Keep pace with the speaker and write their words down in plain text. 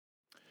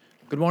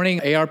Good morning,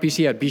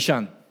 ARPC at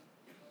Bishan.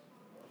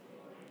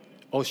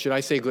 Oh, should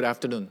I say good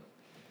afternoon?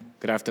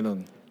 Good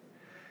afternoon.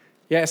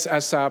 Yes,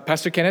 as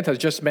Pastor Kenneth has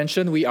just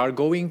mentioned, we are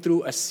going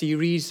through a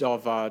series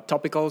of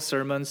topical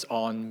sermons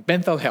on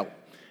mental health.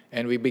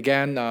 And we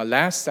began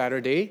last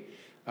Saturday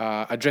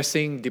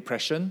addressing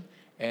depression.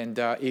 And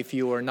if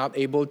you are not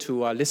able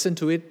to listen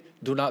to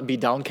it, do not be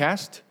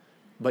downcast.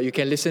 But you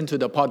can listen to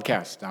the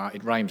podcast.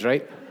 It rhymes,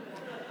 right?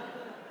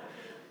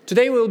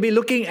 Today we'll be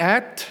looking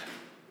at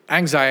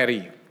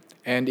anxiety.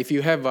 And if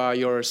you have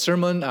your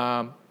sermon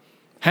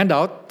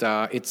handout,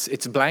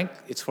 it's blank.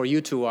 It's for you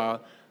to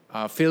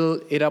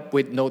fill it up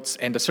with notes.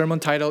 And the sermon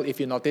title, if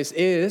you notice,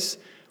 is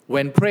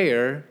When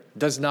Prayer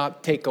Does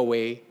Not Take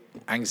Away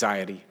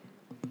Anxiety.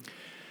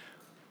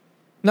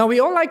 Now,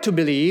 we all like to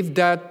believe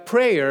that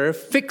prayer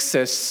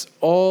fixes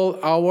all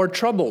our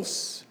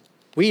troubles.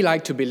 We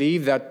like to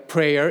believe that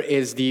prayer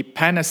is the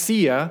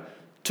panacea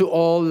to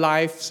all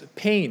life's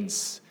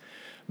pains.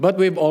 But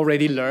we've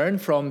already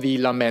learned from the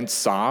Lament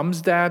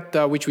Psalms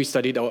that which we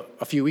studied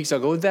a few weeks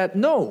ago, that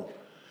no,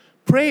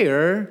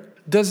 prayer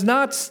does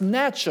not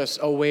snatch us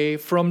away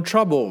from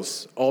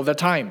troubles all the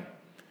time.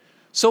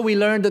 So we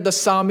learned that the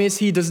psalmist,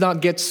 he does not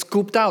get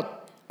scooped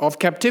out of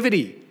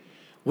captivity.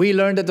 We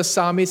learned that the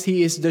psalmist,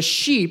 he is the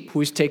sheep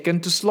who is taken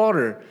to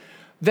slaughter.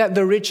 That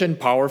the rich and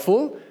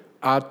powerful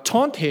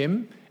taunt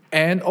him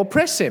and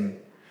oppress him.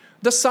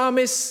 The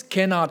psalmist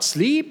cannot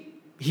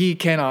sleep, he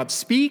cannot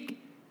speak,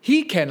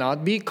 he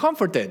cannot be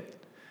comforted.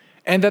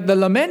 And that the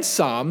lament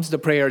psalms, the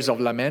prayers of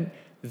lament,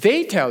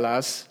 they tell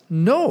us,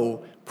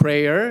 no,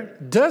 prayer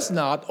does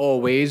not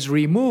always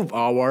remove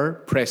our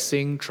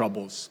pressing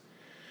troubles.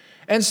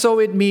 And so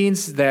it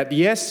means that,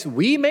 yes,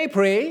 we may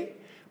pray,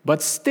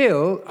 but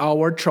still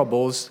our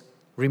troubles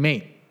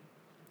remain.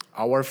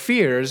 Our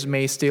fears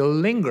may still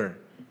linger.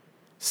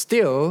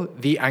 Still,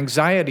 the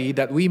anxiety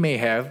that we may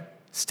have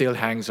still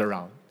hangs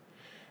around.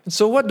 And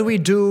so what do we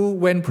do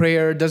when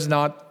prayer does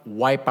not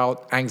wipe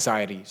out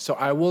anxiety? So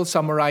I will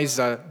summarize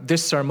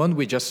this sermon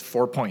with just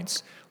 4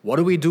 points. What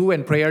do we do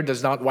when prayer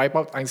does not wipe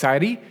out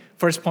anxiety?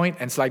 First point,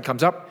 and slide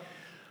comes up.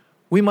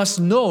 We must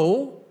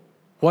know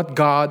what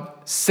God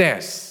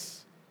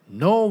says.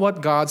 Know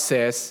what God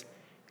says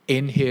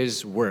in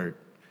His Word.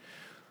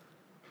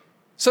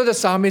 So the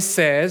psalmist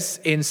says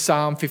in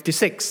Psalm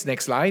 56,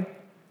 next slide,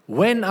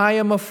 when I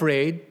am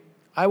afraid,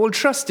 I will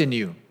trust in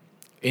you.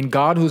 In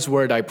God whose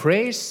word I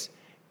praise,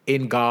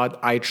 in God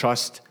I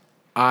trust,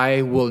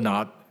 I will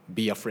not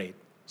be afraid.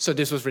 So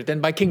this was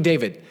written by King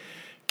David.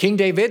 King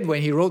David,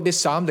 when he wrote this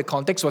psalm, the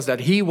context was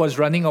that he was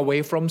running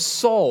away from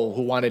Saul,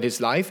 who wanted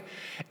his life.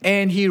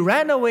 And he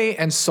ran away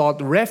and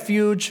sought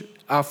refuge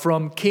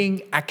from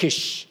King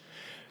Achish.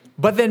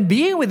 But then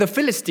being with the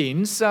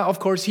Philistines, of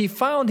course, he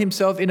found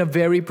himself in a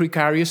very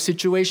precarious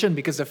situation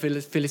because the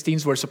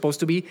Philistines were supposed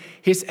to be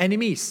his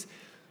enemies.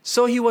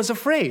 So he was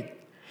afraid.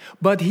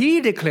 But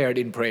he declared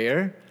in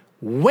prayer,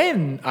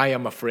 when I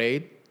am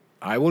afraid,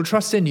 I will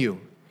trust in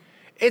you.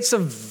 It's a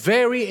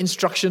very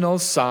instructional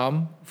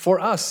psalm for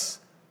us.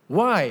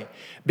 Why?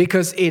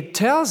 Because it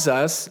tells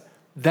us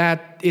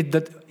that it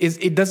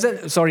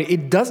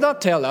does not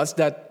tell us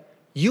that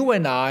you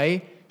and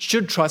I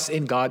should trust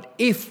in God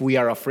if we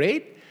are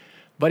afraid,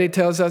 but it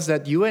tells us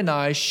that you and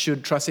I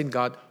should trust in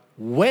God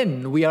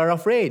when we are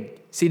afraid.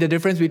 See the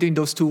difference between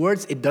those two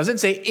words? It doesn't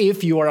say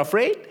if you are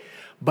afraid,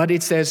 but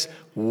it says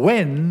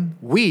when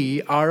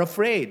we are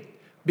afraid.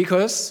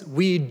 Because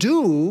we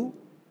do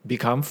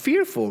become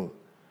fearful.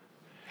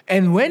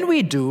 And when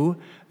we do,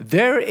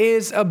 there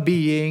is a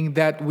being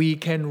that we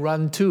can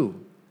run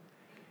to.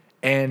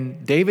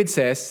 And David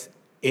says,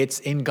 it's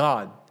in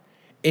God.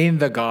 In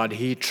the God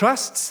he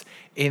trusts,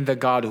 in the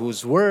God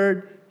whose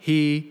word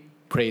he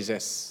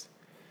praises.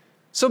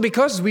 So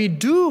because we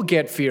do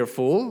get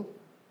fearful,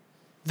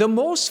 the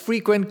most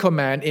frequent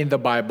command in the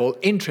Bible,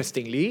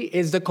 interestingly,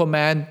 is the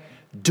command,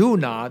 do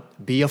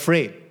not be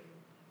afraid.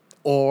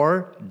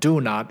 Or do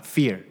not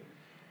fear.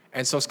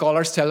 And so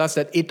scholars tell us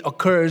that it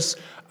occurs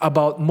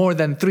about more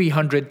than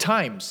 300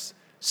 times.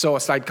 So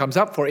a slide comes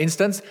up. For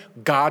instance,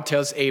 God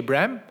tells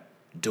Abraham,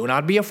 do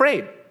not be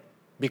afraid,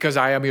 because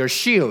I am your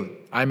shield.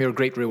 I am your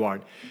great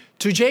reward.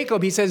 To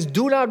Jacob, he says,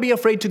 do not be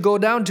afraid to go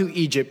down to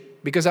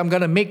Egypt, because I'm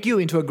going to make you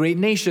into a great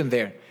nation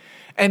there.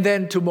 And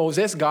then to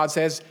Moses, God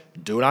says,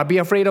 do not be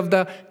afraid of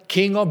the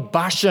king of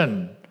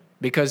Bashan,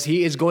 because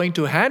he is going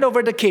to hand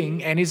over the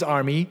king and his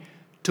army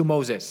to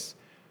Moses.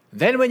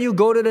 Then when you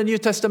go to the New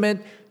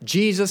Testament,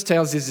 Jesus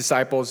tells his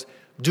disciples,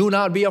 do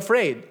not be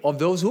afraid of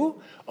those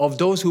who? Of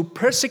those who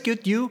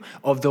persecute you,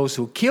 of those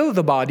who kill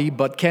the body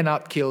but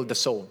cannot kill the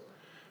soul.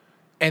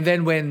 And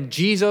then when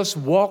Jesus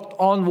walked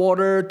on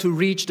water to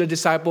reach the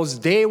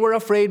disciples, they were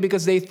afraid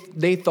because they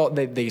thought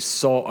that they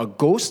saw a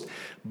ghost.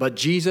 But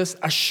Jesus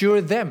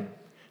assured them,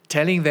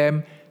 telling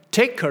them,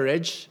 take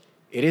courage,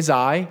 it is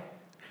I,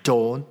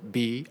 don't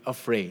be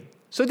afraid.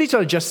 So these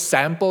are just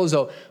samples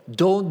of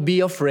don't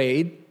be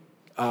afraid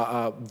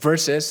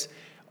verses,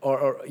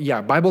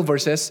 Bible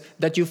verses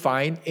that you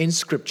find in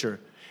Scripture.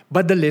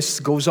 But the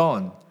list goes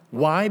on.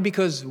 Why?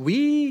 Because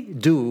we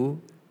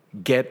do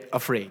get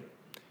afraid.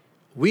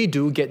 we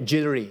do get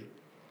jittery.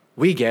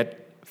 We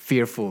get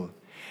fearful.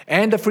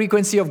 And the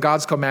frequency of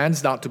God's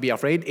commands not to be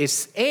afraid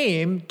is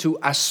aimed to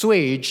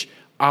assuage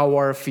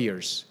our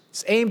fears.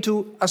 It's aimed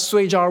to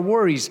assuage our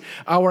worries,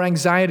 our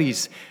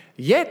anxieties.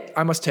 Yet,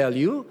 I must tell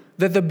you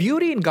that the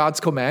beauty in God's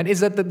command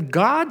is that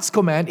God's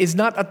command is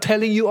not a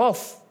telling you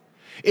off.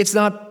 It's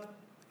not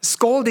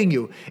scolding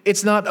you.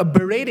 It's not a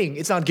berating.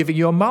 It's not giving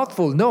you a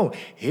mouthful. No,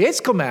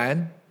 His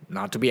command,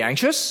 not to be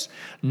anxious,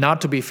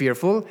 not to be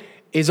fearful,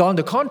 is on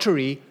the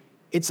contrary,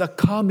 it's a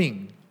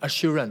calming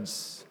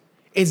assurance.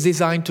 It's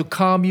designed to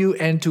calm you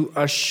and to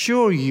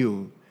assure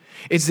you.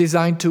 It's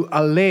designed to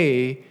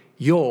allay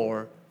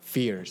your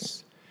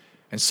fears.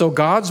 And so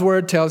God's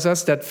word tells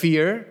us that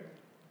fear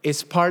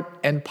is part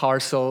and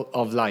parcel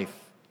of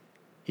life.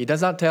 He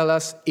does not tell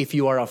us if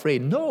you are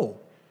afraid. No.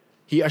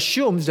 He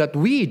assumes that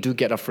we do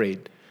get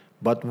afraid.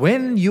 But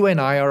when you and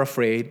I are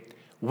afraid,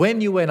 when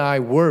you and I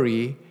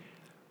worry,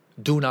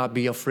 do not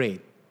be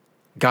afraid.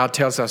 God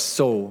tells us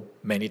so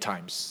many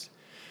times.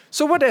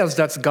 So what else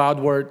does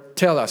God's word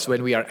tell us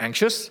when we are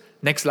anxious?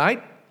 Next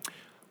slide.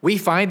 We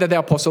find that the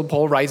Apostle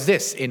Paul writes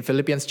this in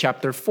Philippians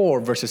chapter 4,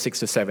 verses 6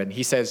 to 7.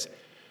 He says,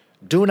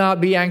 "Do not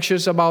be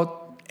anxious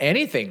about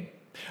anything,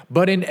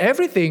 but in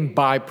everything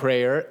by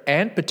prayer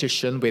and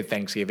petition with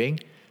thanksgiving,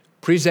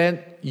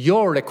 present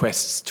your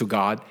requests to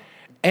God,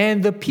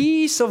 and the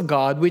peace of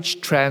God,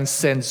 which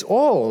transcends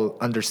all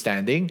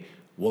understanding,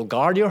 will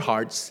guard your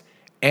hearts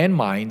and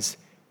minds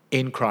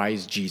in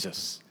Christ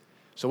Jesus."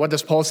 So what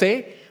does Paul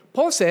say?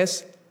 Paul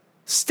says,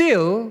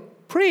 still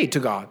pray to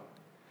God.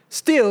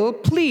 Still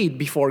plead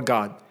before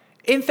God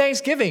in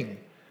thanksgiving.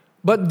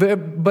 But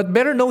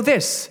better know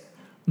this.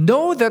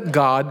 Know that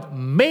God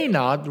may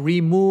not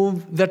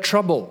remove the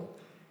trouble.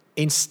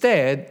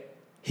 Instead,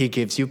 He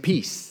gives you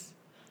peace.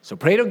 So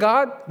pray to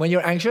God when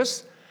you're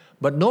anxious,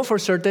 but know for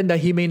certain that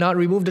He may not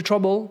remove the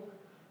trouble.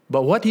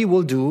 But what He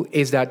will do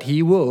is that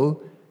He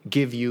will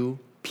give you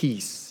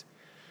peace.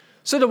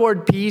 So the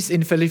word peace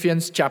in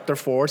Philippians chapter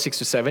 4, 6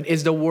 to 7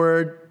 is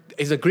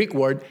a Greek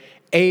word,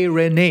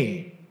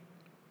 eirene,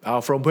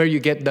 from where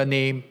you get the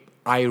name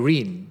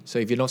Irene. So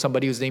if you know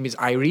somebody whose name is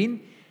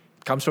Irene,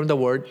 it comes from the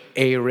word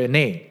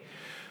eirene.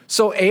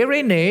 So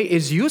eirene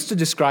is used to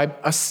describe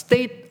a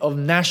state of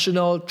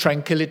national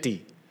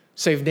tranquility.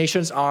 So if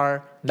nations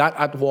are not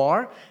at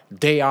war,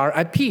 they are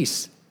at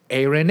peace.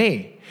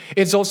 Eirene.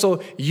 It's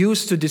also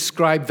used to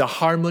describe the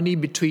harmony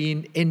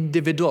between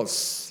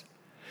individuals.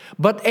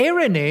 But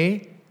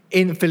eirene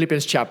in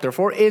Philippians chapter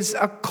 4 is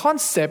a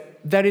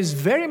concept that is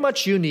very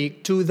much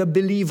unique to the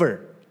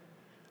believer,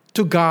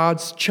 to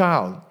God's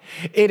child.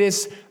 It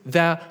is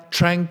the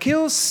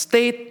tranquil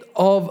state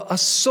of a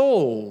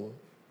soul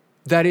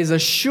that is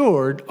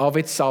assured of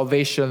its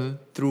salvation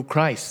through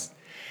Christ.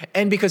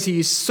 And because he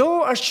is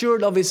so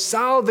assured of his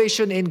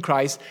salvation in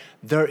Christ,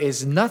 there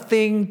is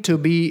nothing to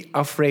be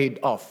afraid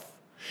of.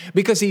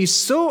 Because he is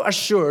so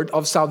assured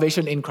of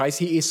salvation in Christ,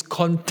 he is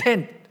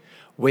content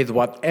with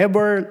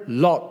whatever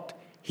lot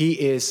he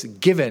is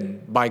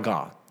given by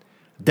God.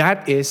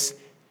 That is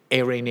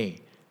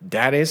eirene.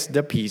 That is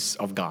the peace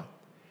of God.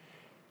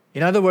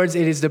 In other words,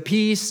 it is the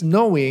peace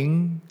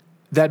knowing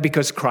that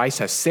because Christ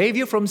has saved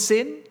you from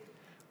sin,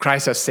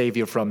 Christ has saved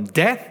you from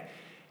death,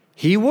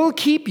 He will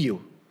keep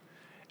you.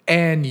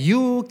 And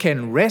you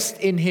can rest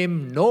in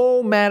Him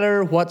no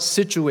matter what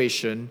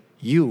situation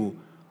you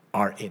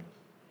are in.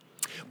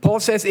 Paul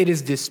says it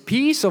is this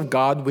peace of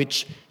God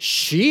which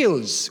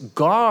shields,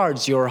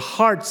 guards your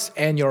hearts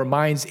and your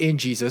minds in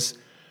Jesus,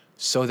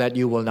 so that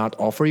you will not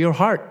offer your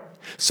heart,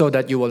 so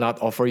that you will not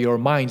offer your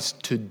minds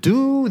to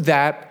do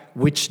that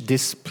which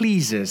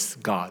displeases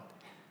God.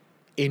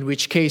 In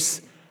which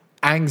case,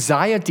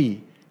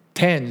 anxiety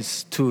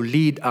tends to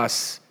lead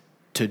us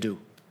to do.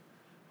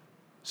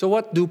 So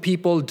what do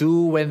people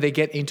do when they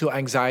get into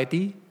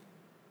anxiety?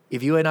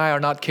 If you and I are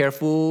not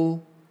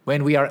careful,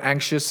 when we are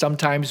anxious,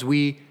 sometimes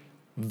we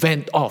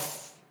vent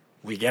off.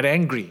 We get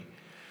angry.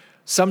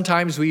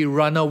 Sometimes we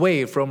run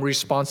away from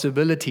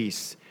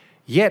responsibilities.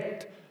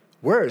 Yet,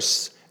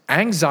 worse,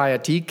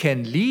 anxiety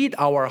can lead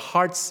our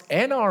hearts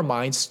and our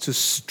minds to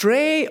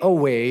stray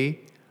away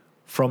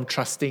from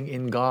trusting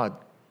in God.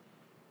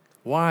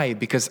 Why?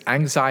 Because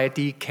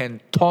anxiety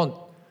can taunt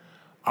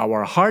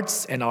our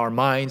hearts and our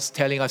minds,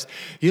 telling us,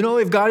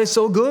 if God is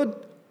so good,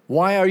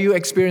 why are you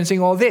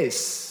experiencing all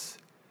this?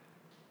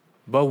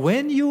 But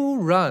when you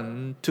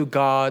run to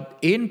God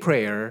in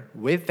prayer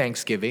with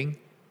thanksgiving,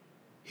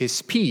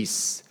 His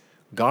peace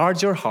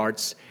guards your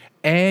hearts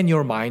and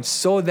your minds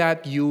so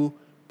that you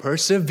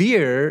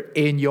persevere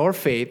in your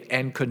faith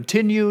and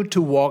continue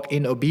to walk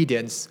in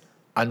obedience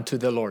unto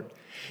the Lord.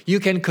 You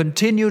can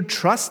continue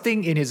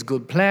trusting in His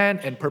good plan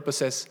and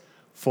purposes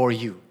for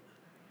you.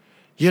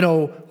 You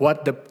know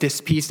what this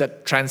peace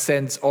that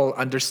transcends all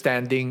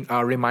understanding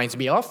reminds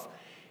me of?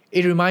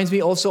 It reminds me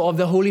also of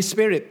the Holy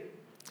Spirit.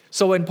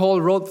 So when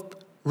Paul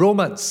wrote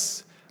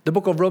Romans, the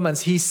book of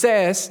Romans, he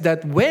says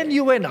that when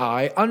you and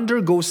I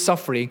undergo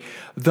suffering,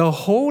 the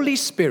Holy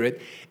Spirit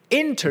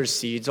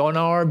intercedes on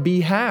our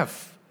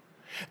behalf.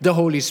 The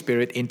Holy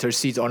Spirit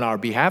intercedes on our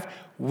behalf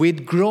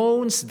with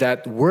groans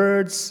that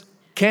words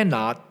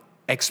cannot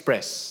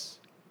express.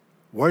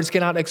 Words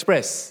cannot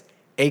express,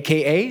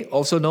 aka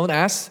also known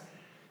as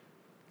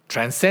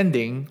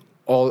transcending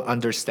all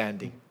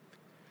understanding.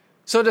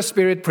 So the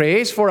Spirit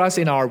prays for us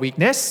in our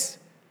weakness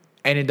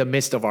and in the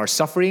midst of our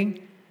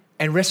suffering,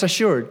 and rest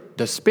assured,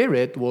 the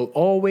Spirit will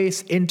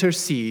always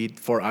intercede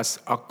for us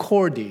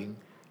according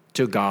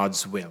to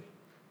God's will.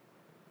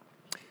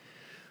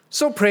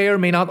 So prayer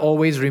may not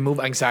always remove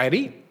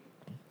anxiety,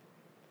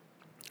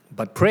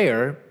 but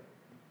prayer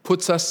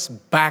puts us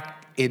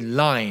back in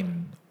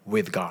line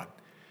with God.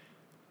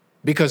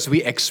 Because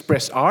we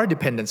express our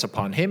dependence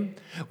upon Him,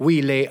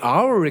 we lay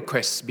our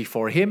requests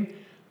before Him,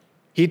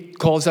 He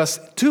calls us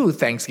to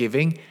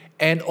thanksgiving,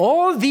 and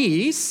all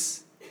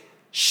these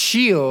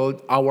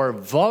shield our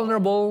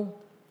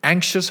vulnerable,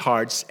 anxious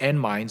hearts and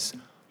minds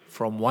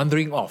from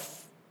wandering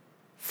off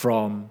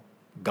from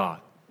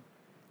God.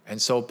 And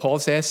so Paul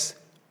says,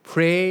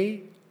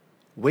 pray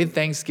with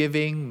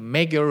thanksgiving,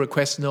 make your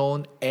requests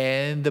known,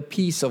 and the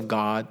peace of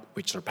God,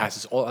 which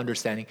surpasses all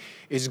understanding,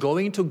 is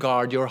going to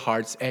guard your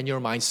hearts and your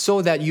minds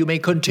so that you may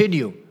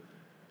continue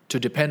to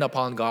depend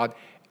upon God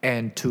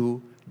and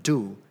to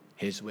do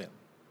His will.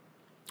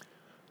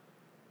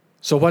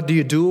 So what do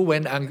you do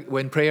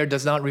when prayer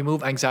does not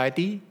remove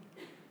anxiety?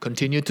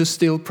 Continue to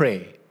still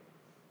pray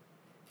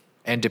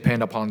and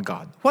depend upon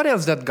God. What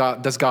else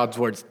does God's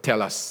word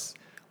tell us?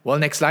 Well,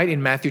 next slide,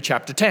 in Matthew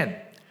chapter 10.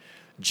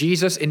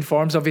 Jesus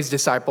informs of His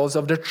disciples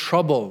of the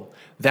trouble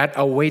that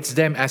awaits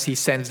them as He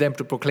sends them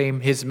to proclaim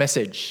His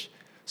message.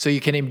 So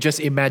you can just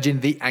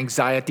imagine the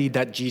anxiety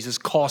that Jesus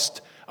caused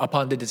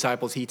upon the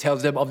disciples. He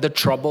tells them of the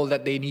trouble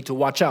that they need to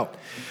watch out.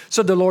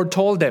 So the Lord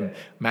told them,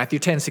 Matthew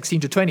 10,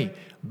 16-20,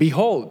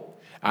 "Behold,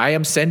 I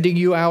am sending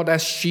you out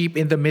as sheep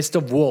in the midst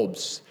of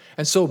wolves.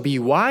 And so be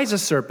wise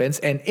as serpents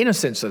and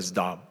innocent as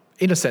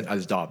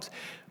doves.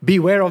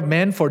 Beware of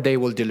men, for they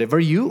will deliver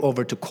you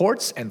over to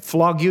courts and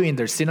flog you in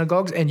their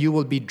synagogues, and you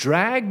will be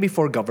dragged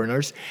before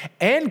governors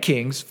and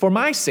kings for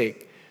my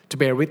sake, to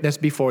bear witness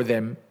before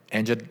them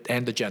and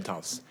the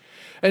Gentiles.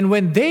 And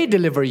when they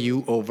deliver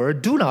you over,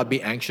 do not be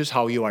anxious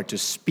how you are to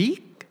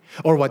speak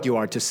or what you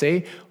are to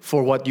say,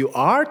 for what you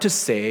are to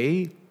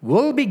say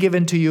will be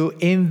given to you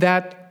in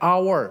that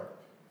hour.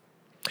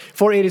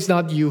 For it is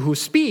not you who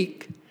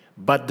speak,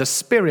 but the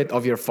Spirit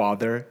of your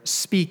Father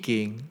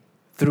speaking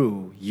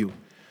through you."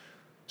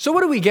 So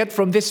what do we get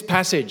from this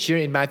passage here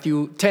in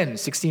Matthew 10,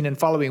 16 and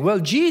following? Well,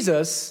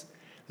 Jesus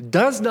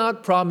does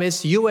not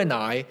promise you and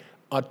I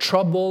a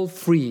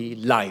trouble-free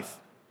life.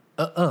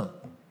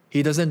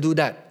 He doesn't do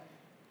that.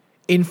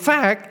 In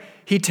fact,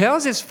 He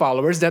tells His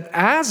followers that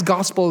as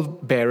gospel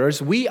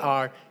bearers, we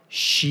are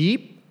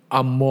sheep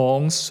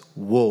amongst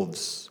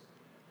wolves.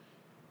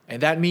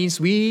 And that means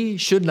we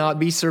should not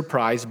be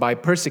surprised by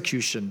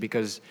persecution,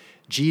 because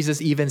Jesus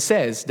even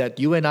says that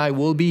you and I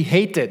will be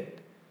hated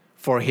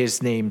for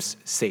His name's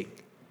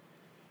sake.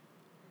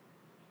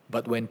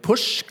 But when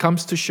push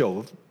comes to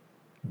shove,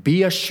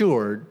 be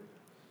assured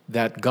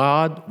that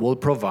God will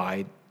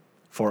provide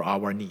for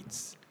our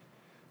needs.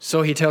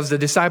 So He tells the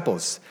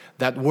disciples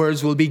that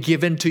words will be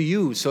given to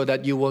you so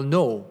that you will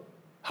know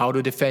how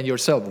to defend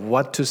yourself,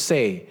 what to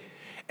say,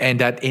 and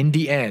that in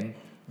the end,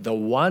 the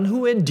one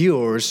who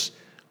endures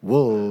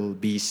will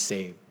be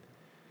saved.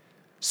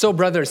 So,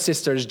 brothers,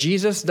 sisters,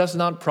 Jesus does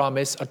not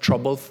promise a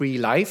trouble-free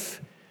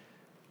life,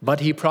 but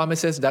He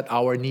promises that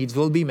our needs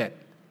will be met,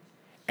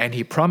 and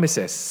He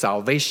promises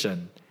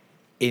salvation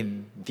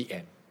in the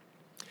end.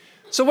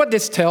 So what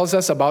this tells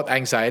us about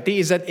anxiety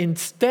is that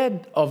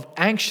instead of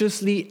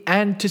anxiously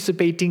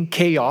anticipating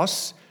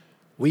chaos,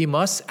 we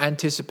must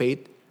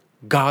anticipate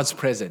God's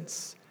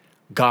presence,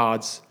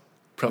 God's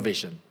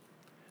provision.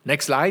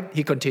 Next slide,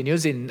 he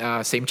continues in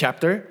same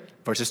chapter,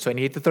 verses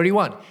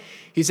 28-31.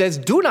 He says,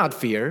 "Do not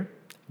fear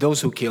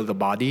those who kill the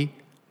body,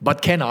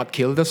 but cannot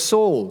kill the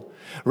soul.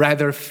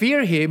 Rather,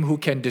 fear Him who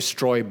can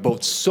destroy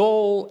both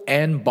soul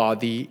and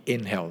body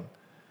in hell.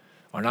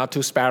 Are not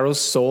 2 sparrows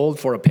sold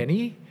for a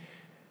penny?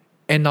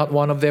 And not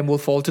one of them will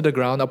fall to the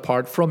ground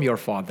apart from your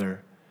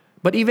Father.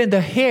 But even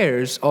the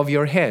hairs of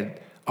your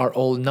head are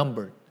all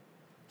numbered.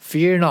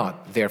 Fear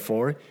not,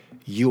 therefore,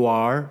 you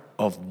are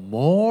of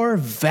more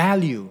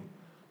value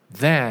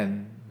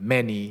than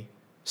many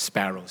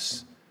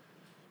sparrows."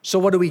 So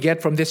what do we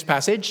get from this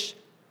passage?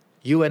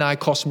 You and I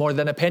cost more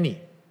than a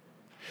penny.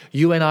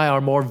 You and I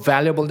are more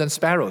valuable than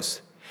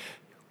sparrows.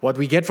 What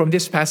we get from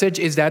this passage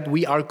is that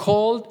we are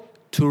called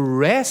to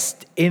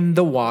rest in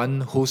the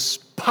one whose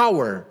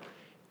power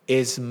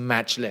is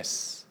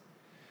matchless.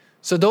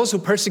 So those who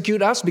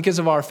persecute us because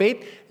of our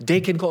faith, they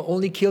can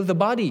only kill the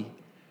body.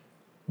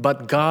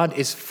 But God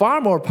is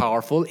far more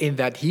powerful in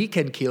that He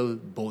can kill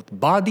both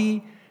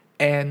body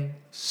and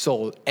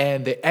soul.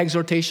 And the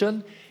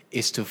exhortation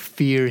is to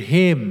fear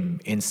Him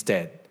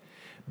instead,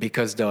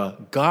 because the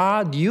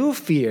God you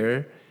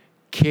fear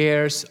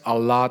cares a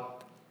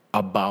lot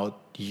about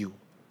you,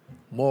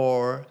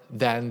 more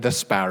than the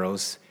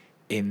sparrows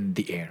in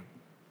the air.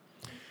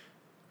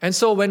 And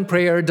so when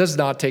prayer does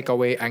not take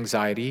away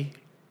anxiety,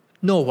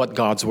 know what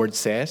God's word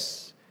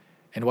says.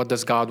 And what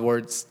does God's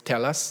words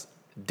tell us?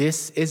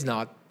 This is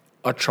not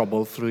a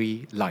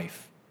trouble-free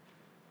life.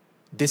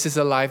 This is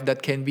a life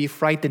that can be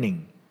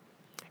frightening.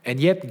 And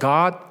yet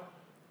God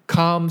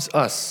calms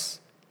us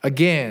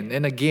again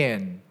and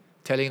again,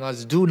 telling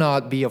us, do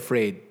not be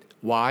afraid.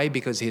 Why?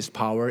 Because His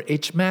power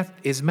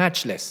is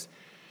matchless.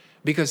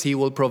 Because He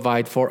will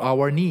provide for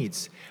our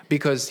needs.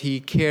 Because He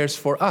cares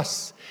for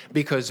us.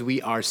 Because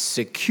we are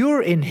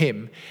secure in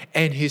Him.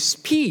 And His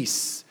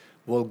peace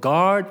will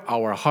guard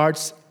our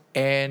hearts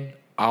and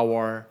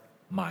our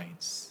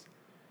minds.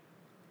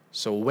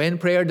 So when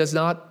prayer does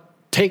not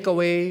take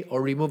away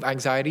or remove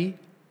anxiety,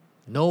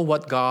 know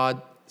what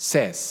God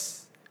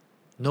says.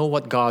 Know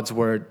what God's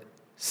word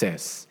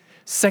says.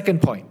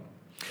 Second point,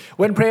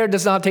 when prayer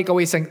does not take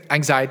away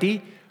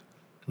anxiety,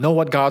 know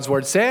what God's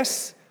word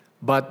says,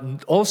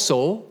 but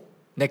also,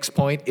 next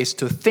point is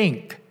to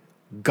think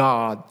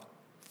God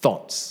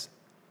thoughts.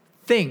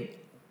 Think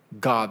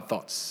God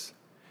thoughts.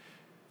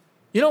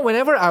 You know,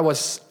 whenever I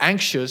was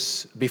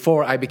anxious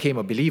before I became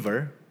a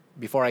believer,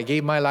 before I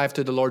gave my life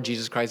to the Lord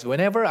Jesus Christ,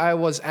 whenever I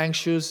was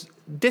anxious,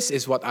 this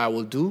is what I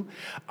will do.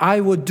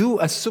 I would do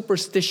a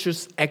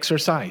superstitious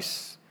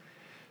exercise.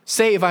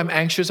 Say if I'm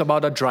anxious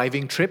about a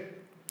driving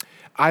trip,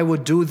 I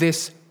would do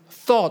this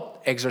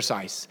thought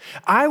exercise.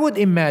 I would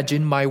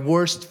imagine my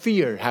worst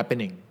fear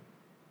happening.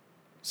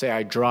 Say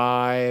I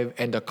drive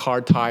and the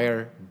car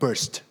tire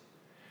burst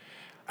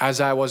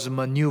as I was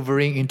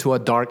maneuvering into a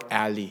dark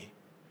alley.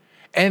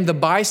 And the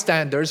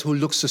bystanders who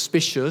look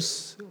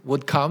suspicious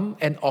would come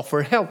and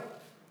offer help.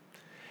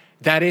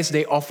 That is,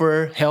 they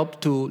offer help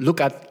to look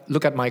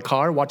at my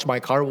car, watch my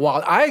car,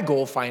 while I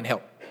go find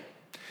help.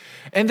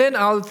 And then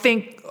I'll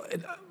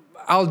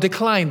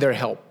decline their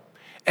help.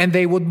 And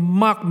they would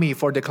mock me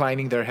for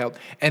declining their help.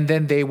 And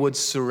then they would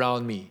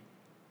surround me.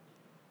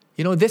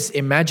 You know, this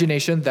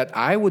imagination that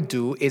I would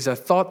do is a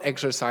thought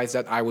exercise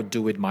that I would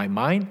do with my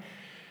mind.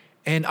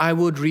 And I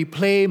would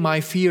replay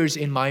my fears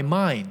in my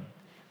mind.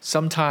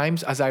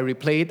 Sometimes, as I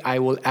replay it, I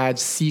will add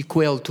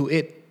sequel to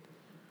it.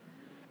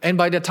 And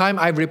by the time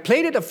I've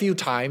replayed it a few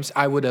times,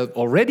 I would have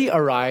already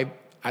arrived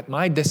at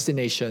my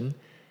destination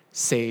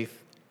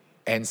safe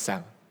and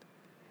sound.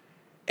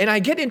 And I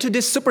get into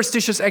this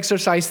superstitious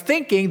exercise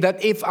thinking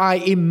that if I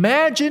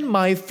imagine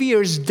my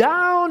fears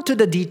down to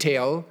the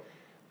detail,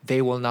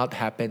 they will not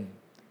happen.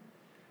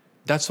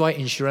 That's why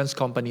insurance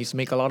companies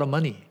make a lot of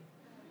money.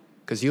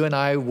 Because you and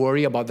I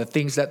worry about the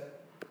things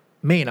that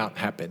may not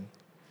happen.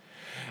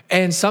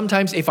 And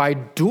sometimes if I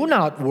do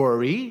not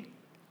worry,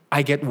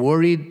 I get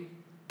worried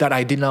that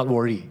I did not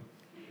worry.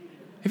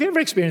 Have you ever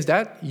experienced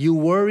that? You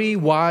worry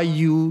why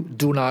you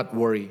do not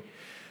worry.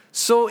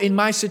 So in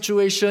my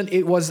situation,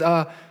 it was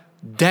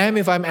damn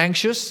if I'm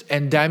anxious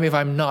and damn if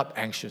I'm not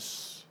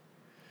anxious.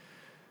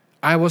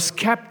 I was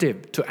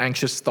captive to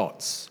anxious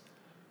thoughts.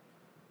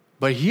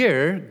 But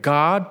here,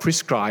 God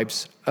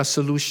prescribes a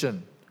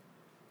solution.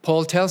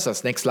 Paul tells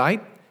us, next slide,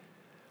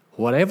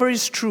 whatever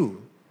is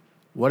true,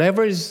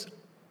 whatever is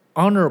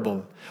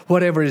honorable,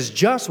 whatever is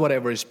just,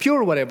 whatever is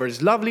pure, whatever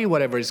is lovely,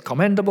 whatever is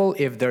commendable,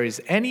 if there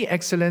is any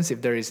excellence,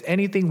 if there is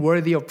anything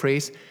worthy of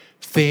praise,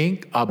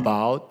 think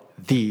about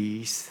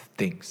these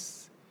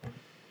things.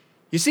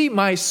 You see,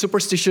 my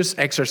superstitious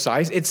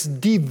exercise, it's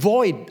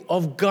devoid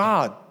of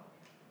God.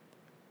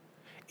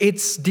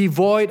 It's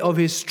devoid of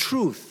His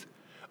truth,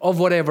 of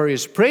whatever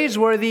is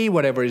praiseworthy,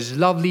 whatever is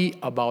lovely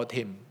about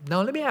Him.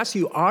 Now, let me ask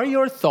you, are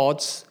your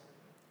thoughts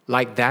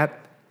like that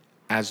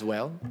as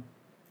well?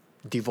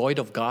 Devoid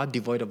of God,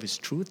 devoid of His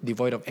truth,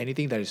 devoid of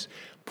anything that is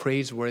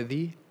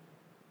praiseworthy?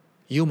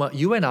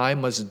 You and I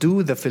must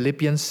do the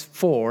Philippians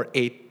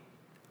 4:8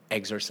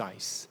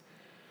 exercise.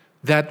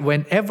 That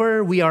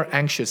whenever we are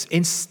anxious,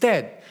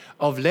 instead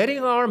of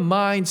letting our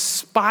minds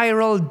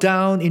spiral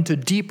down into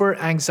deeper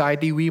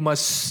anxiety, we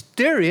must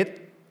steer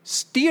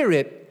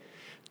it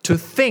to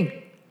think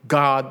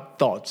God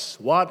thoughts.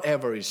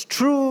 Whatever is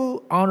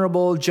true,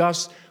 honorable,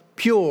 just,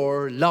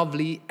 pure,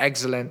 lovely,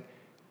 excellent,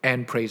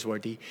 and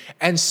praiseworthy.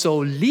 And so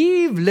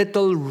leave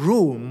little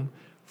room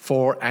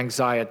for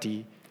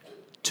anxiety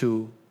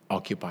to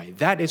occupy.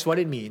 That is what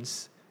it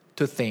means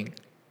to think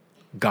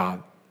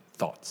God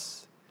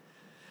thoughts.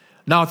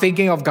 Now,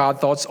 thinking of God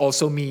thoughts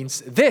also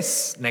means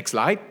this. Next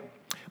slide.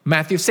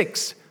 Matthew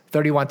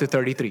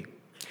 6:31-33.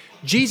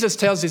 Jesus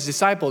tells His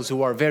disciples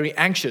who are very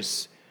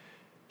anxious,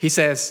 He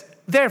says,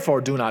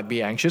 therefore do not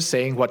be anxious,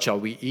 saying, what shall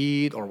we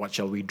eat, or what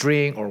shall we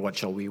drink, or what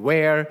shall we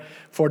wear?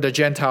 For the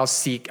Gentiles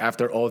seek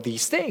after all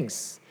these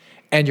things.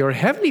 And your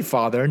heavenly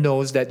Father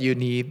knows that you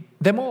need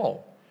them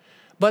all.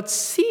 But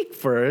seek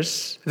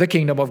first the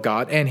kingdom of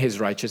God and His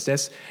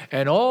righteousness,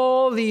 and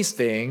all these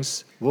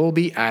things will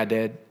be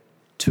added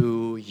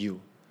to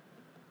you.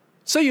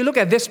 So you look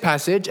at this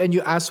passage and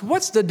you ask,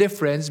 what's the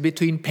difference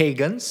between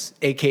pagans,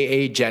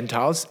 aka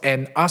Gentiles,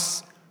 and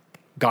us,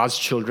 God's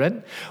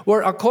children?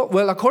 Well,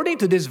 according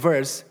to this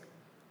verse,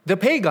 the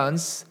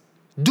pagans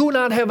do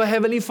not have a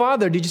heavenly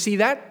Father. Did you see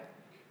that?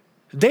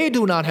 They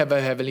do not have a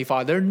heavenly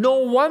Father. No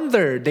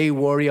wonder they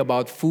worry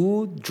about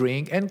food,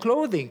 drink, and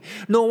clothing.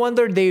 No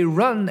wonder they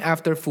run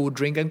after food,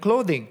 drink, and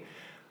clothing.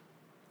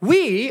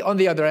 We, on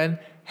the other hand,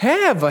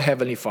 have a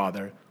Heavenly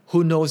Father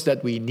who knows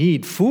that we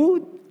need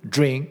food,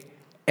 drink,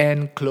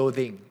 and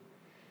clothing.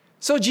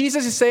 So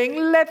Jesus is saying,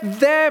 let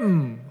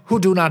them who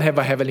do not have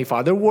a Heavenly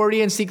Father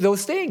worry and seek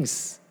those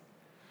things.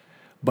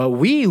 But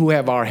we who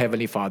have our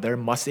Heavenly Father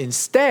must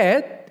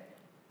instead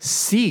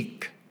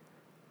seek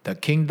the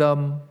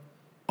kingdom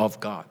of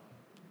God.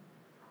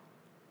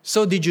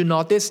 So did you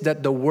notice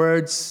that the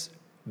words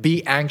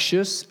be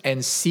anxious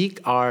and seek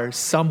are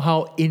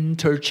somehow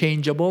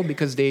interchangeable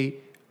because they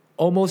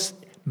almost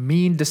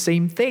mean the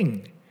same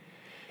thing?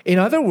 In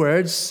other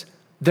words,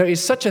 there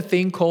is such a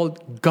thing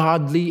called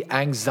godly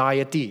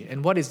anxiety.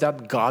 And what is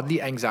that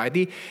godly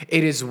anxiety?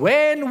 It is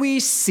when we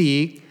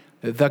seek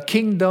the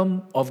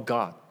kingdom of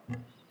God.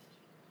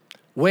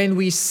 When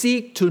we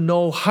seek to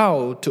know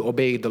how to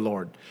obey the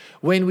Lord.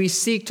 When we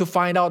seek to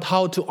find out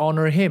how to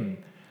honor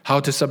Him. How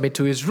to submit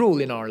to His rule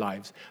in our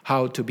lives.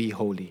 How to be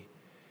holy.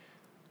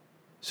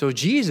 So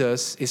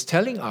Jesus is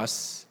telling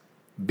us,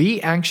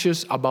 be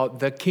anxious about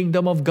the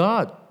kingdom of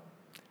God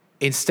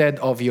instead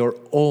of your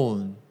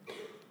own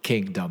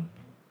kingdom.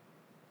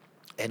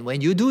 And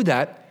when you do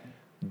that,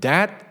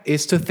 that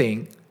is to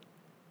think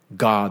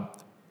God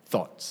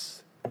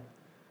thoughts.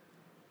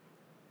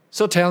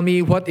 So tell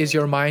me, what is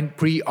your mind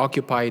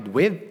preoccupied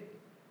with?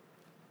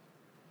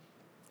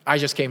 I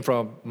just came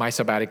from my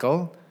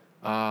sabbatical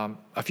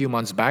a few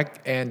months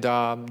back, and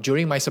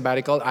during my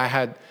sabbatical, I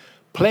had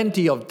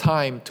plenty of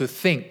time to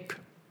think.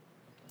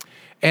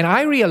 And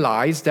I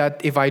realized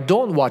that if I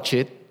don't watch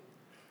it,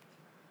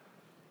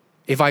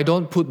 if I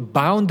don't put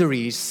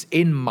boundaries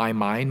in my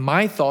mind,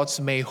 my thoughts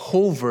may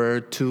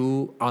hover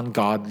to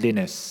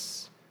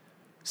ungodliness.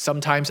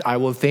 Sometimes I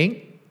will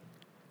think,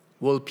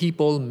 will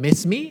people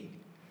miss me?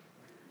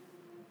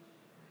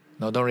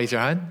 No, don't raise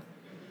your hand.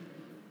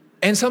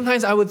 And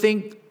sometimes I would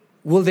think,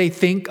 will they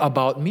think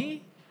about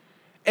me?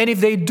 And if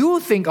they do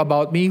think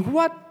about me,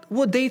 what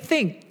would they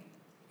think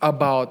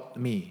about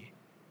me?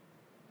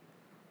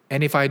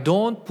 And if I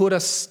don't put a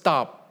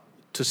stop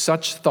to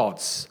such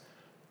thoughts,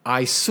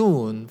 I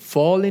soon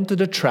fall into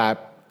the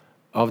trap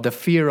of the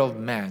fear of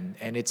man,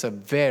 and it's a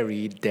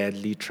very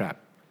deadly trap,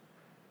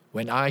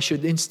 when I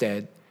should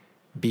instead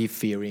be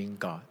fearing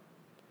God.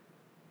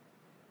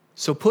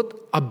 So put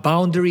a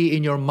boundary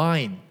in your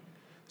mind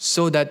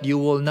so that you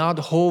will not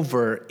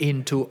hover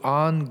into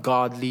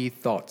ungodly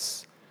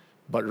thoughts,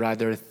 but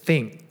rather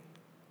think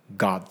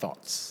God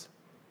thoughts.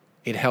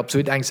 It helps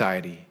with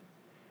anxiety.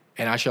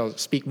 And I shall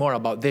speak more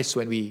about this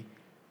when we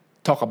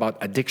talk about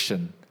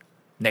addiction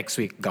next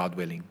week, God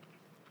willing.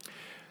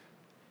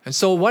 And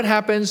so what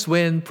happens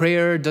when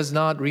prayer does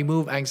not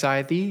remove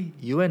anxiety?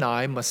 You and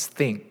I must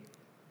think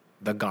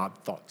the God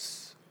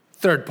thoughts.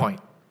 Third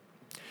point.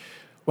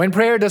 When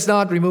prayer does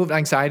not remove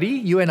anxiety,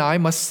 you and I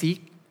must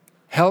seek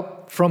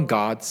help from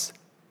God's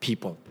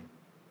people.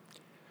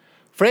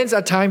 Friends,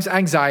 at times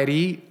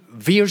anxiety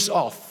veers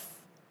off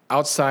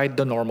outside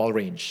the normal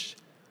range.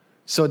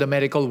 So the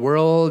medical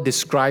world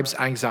describes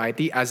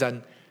anxiety as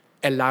an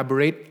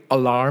elaborate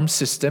alarm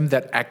system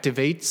that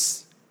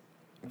activates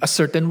a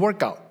certain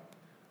workout.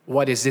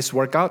 What is this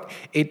workout?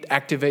 It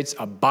activates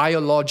a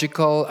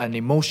biological, an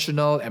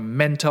emotional, a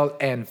mental,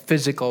 and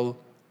physical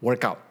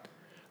workout.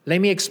 Let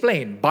me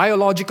explain.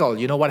 Biological,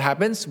 you know what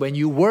happens? When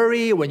you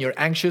worry, when you're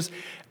anxious,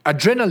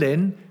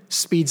 adrenaline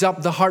speeds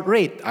up the heart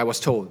rate, I was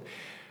told.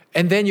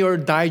 And then your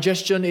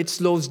digestion, it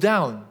slows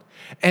down.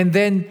 And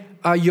then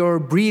your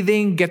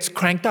breathing gets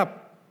cranked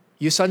up.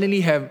 You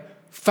suddenly have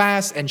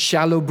fast and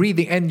shallow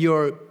breathing, and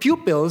your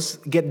pupils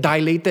get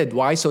dilated.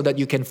 Why? So that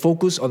you can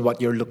focus on what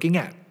you're looking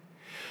at.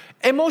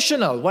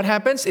 Emotional, what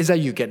happens is that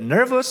you get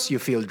nervous, you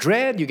feel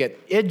dread, you get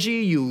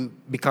edgy, you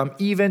become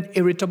even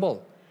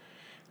irritable.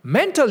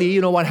 Mentally,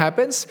 you know what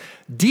happens?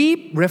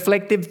 Deep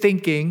reflective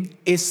thinking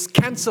is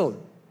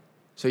canceled.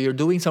 So you're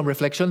doing some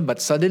reflection,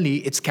 but suddenly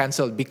it's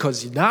canceled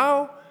because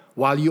now,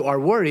 while you are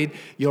worried,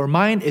 your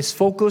mind is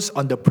focused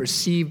on the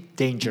perceived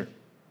danger.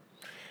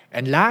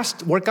 And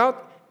last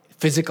workout,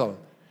 physical.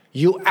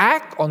 You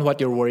act on what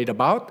you're worried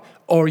about,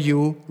 or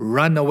you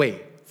run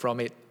away from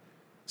it.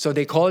 So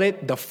they call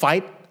it the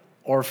fight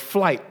or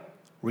flight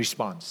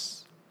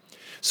response.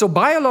 So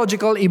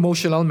biological,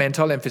 emotional,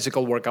 mental, and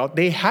physical workout,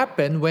 they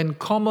happen when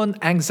common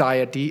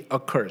anxiety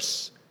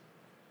occurs.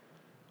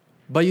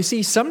 But you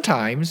see,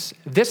 sometimes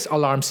this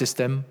alarm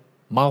system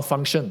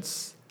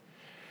malfunctions.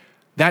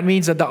 That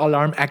means that the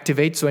alarm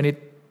activates when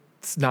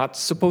it's not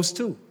supposed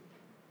to.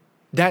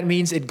 That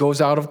means it goes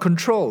out of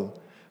control.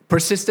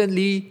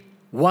 Persistently,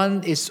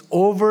 one is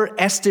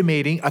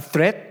overestimating a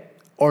threat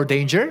or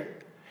danger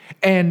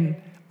and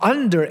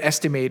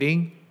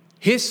underestimating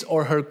his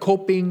or her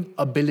coping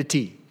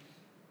ability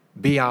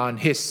beyond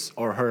his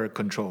or her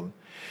control.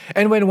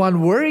 And when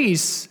one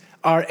worries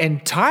are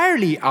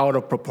entirely out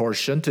of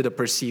proportion to the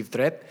perceived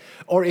threat,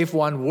 or if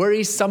one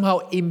worries somehow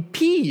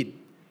impede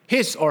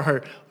his or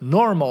her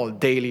normal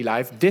daily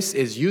life, this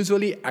is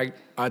usually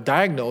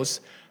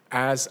diagnosed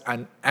as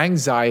an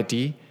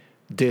anxiety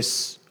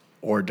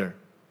disorder.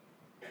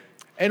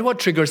 And what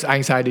triggers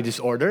anxiety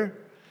disorder?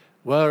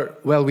 Well,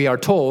 we are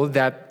told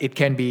that it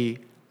can be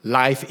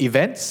Life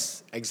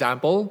events,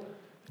 example,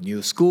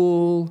 new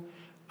school,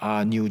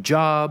 new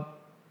job,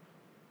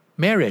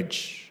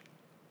 marriage,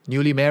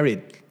 newly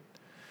married.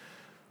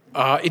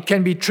 It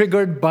can be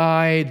triggered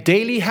by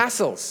daily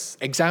hassles,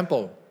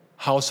 example,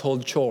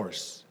 household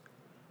chores.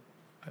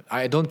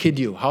 I don't kid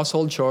you,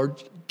 household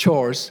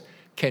chores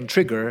can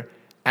trigger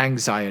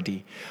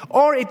anxiety.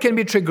 Or it can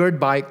be triggered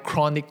by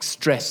chronic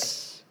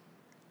stress.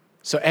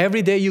 So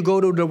every day you go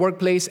to the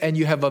workplace and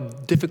you have a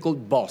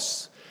difficult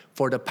boss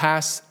for the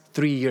past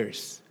 3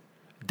 years.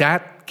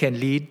 That can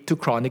lead to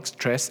chronic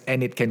stress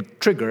and it can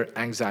trigger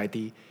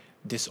anxiety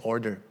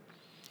disorder.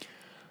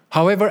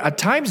 However, at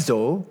times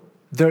though,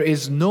 there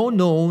is no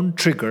known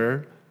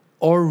trigger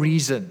or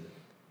reason.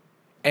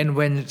 And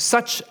when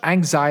such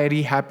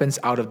anxiety happens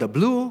out of the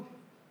blue,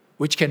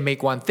 which can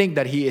make one think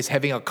that he is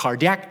having a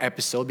cardiac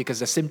episode because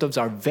the symptoms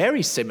are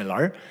very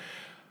similar,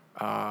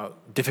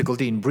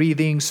 difficulty in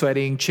breathing,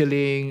 sweating,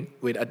 chilling,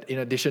 in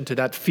addition to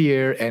that,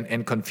 fear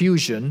and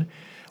confusion.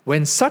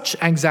 When such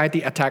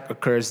anxiety attack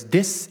occurs,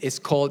 this is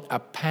called a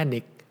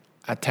panic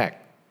attack.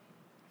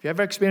 Have you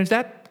ever experienced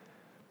that?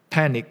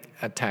 Panic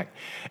attack.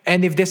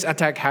 And if this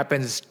attack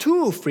happens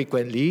too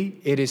frequently,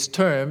 it is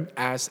termed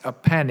as a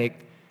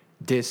panic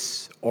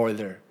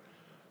disorder,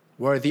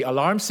 where the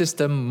alarm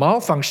system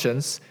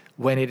malfunctions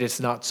when it is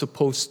not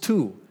supposed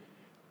to.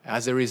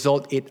 As a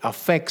result, it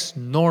affects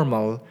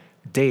normal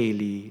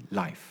daily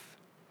life.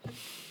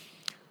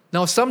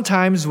 Now,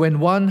 sometimes when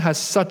one has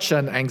such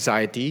an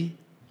anxiety,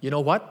 you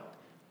know what?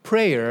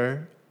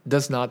 Prayer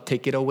does not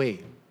take it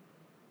away.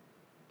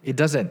 It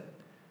doesn't.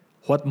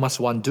 What must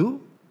one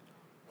do?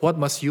 What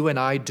must you and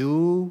I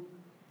do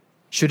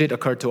should it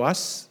occur to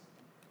us?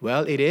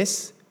 Well, it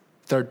is,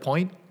 third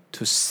point,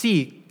 to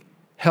seek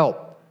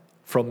help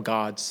from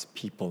God's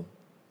people.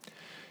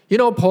 You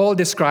know, Paul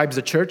describes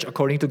the church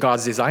according to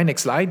God's design.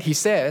 Next slide. He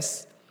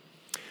says,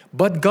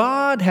 "But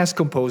God has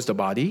composed the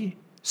body,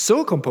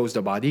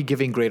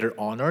 giving greater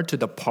honor to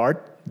the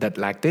part that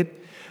lacked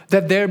it,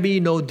 that there be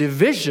no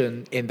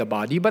division in the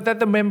body, but that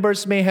the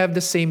members may have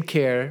the same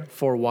care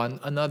for one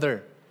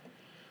another.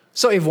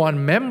 So if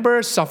one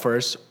member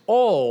suffers,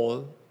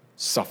 all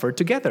suffer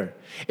together.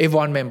 If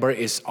one member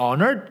is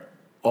honored,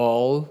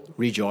 all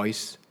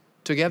rejoice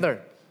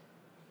together."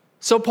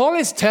 So Paul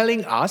is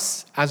telling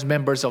us, as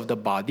members of the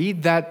body,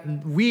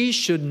 that we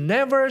should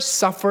never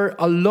suffer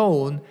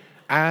alone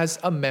as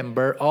a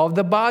member of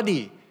the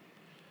body.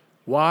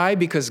 Why?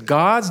 Because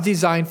God's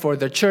design for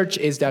the church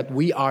is that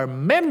we are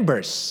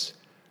members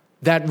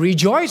that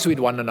rejoice with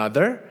one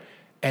another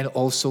and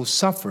also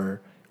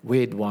suffer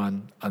with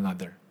one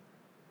another.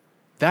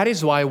 That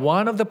is why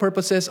one of the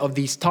purposes of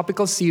these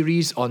topical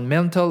series on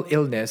mental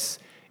illness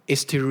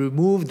is to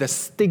remove the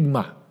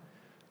stigma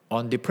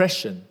on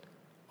depression,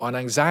 on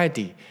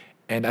anxiety,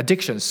 and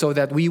addiction, so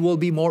that we will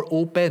be more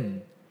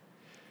open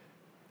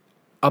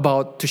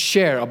to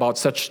share about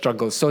such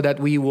struggles, so that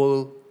we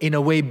will, in a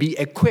way, be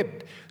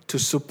equipped to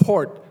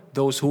support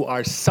those who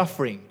are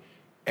suffering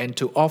and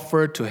to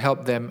offer to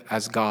help them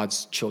as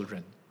God's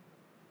children.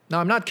 Now,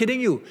 I'm not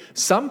kidding you.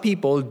 Some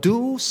people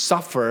do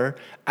suffer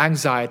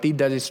anxiety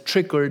that is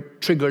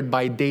triggered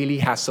by daily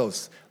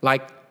hassles,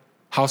 like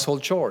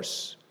household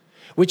chores,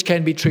 which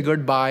can be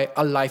triggered by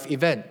a life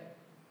event,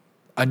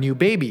 a new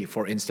baby,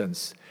 for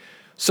instance.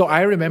 So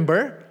I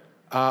remember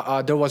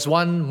there was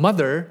one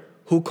mother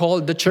who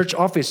called the church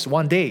office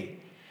one day,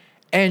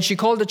 and she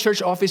called the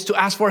church office to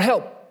ask for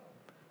help.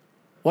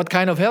 What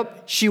kind of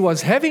help? She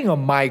was having a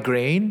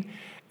migraine,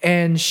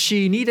 and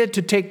she needed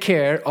to take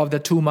care of the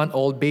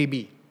 2-month-old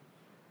baby.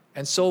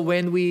 And so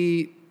when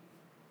we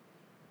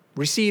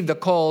received the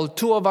call,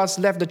 2 of us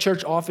left the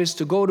church office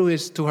to go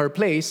to her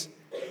place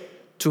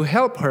to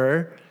help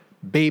her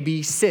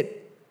babysit.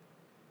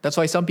 That's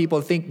why some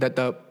people think that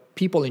the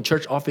people in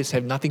church office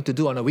have nothing to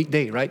do on a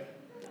weekday, right?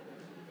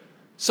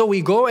 So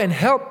we go and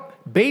help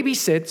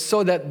babysit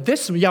so that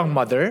this young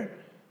mother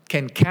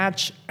can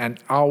catch an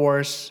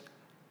hour's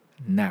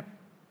nap.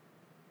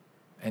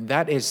 And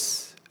that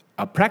is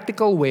a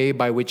practical way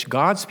by which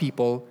God's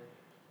people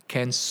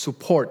can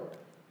support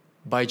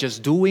by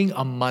just doing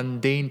a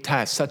mundane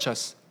task, such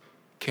as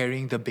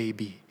carrying the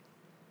baby.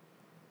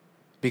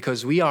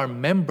 Because we are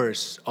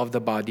members of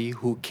the body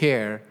who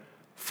care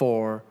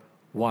for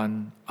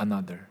one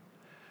another.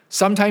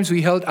 Sometimes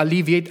we help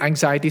alleviate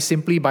anxiety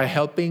simply by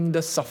helping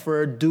the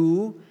sufferer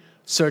do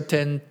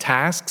certain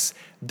tasks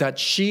that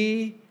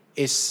she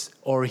is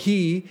or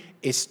he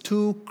is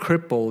too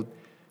crippled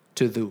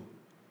to do.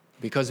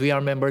 Because we are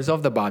members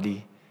of the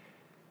body.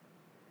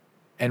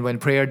 And when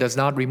prayer does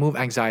not remove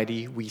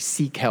anxiety, we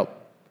seek help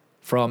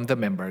from the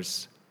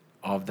members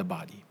of the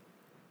body.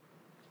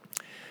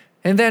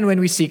 And then when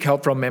we seek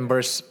help from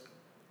members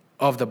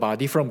of the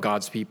body, from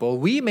God's people,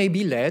 we may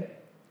be led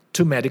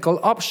to medical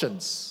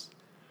options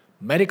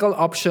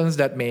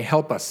that may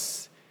help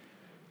us.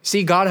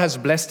 See, God has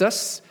blessed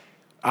us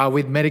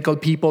with medical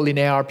people in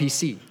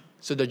ARPC.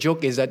 So the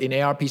joke is that in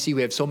ARPC,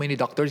 we have so many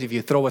doctors, if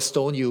you throw a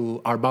stone,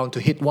 you are bound to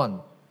hit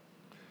one.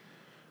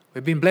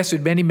 We've been blessed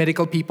with many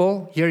medical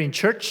people here in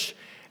church,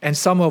 and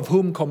some of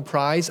whom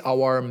comprise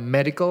our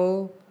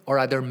medical or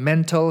other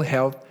mental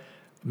health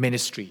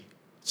ministry.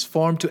 It's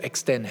formed to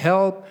extend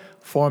help,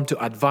 formed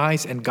to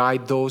advise and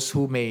guide those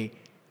who may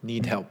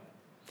need help.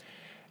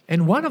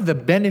 And one of the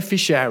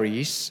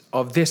beneficiaries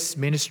of this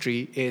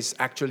ministry is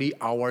actually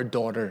our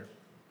daughter,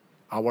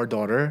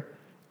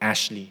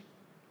 Ashley.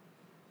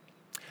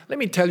 Let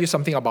me tell you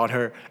something about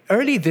her.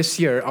 Early this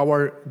year,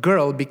 our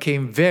girl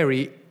became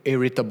very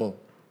irritable.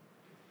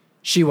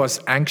 She was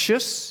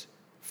anxious,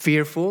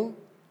 fearful,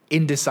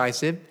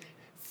 indecisive,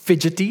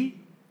 fidgety,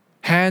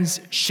 hands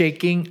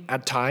shaking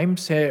at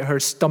times, her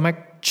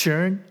stomach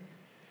churned.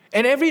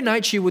 And every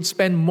night she would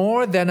spend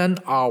more than an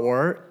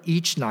hour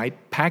each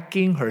night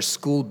packing her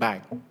school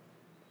bag.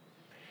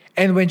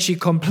 And when she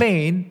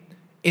complained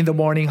in the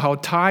morning how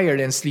tired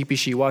and sleepy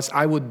she was,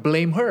 I would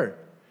blame her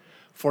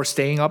for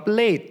staying up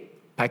late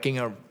packing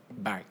her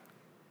bag.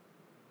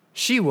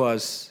 She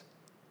was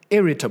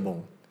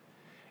irritable,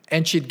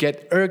 and she'd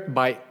get irked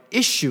by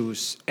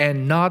issues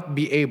and not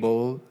be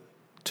able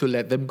to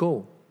let them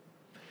go.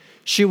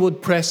 She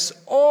would press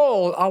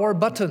all our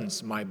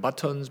buttons, my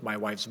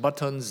wife's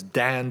buttons,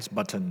 Dan's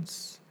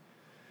buttons.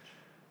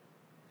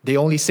 The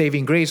only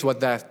saving grace was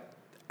that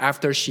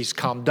after she's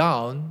calmed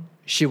down,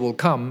 she will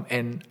come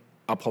and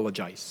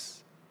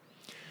apologize.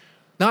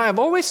 Now, I've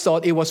always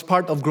thought it was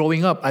part of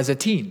growing up as a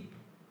teen,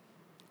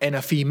 and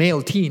a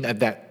female teen at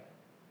that.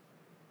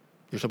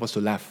 You're supposed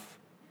to laugh.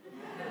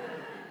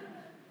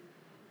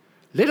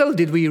 Little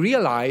did we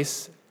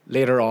realize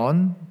later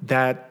on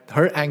that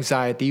her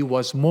anxiety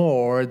was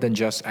more than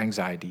just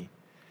anxiety.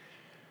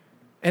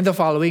 And the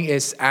following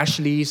is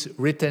Ashley's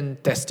written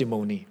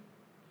testimony.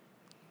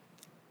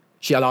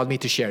 She allowed me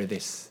to share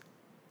this.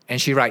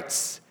 And she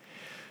writes,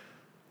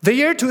 "The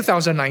year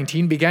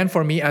 2019 began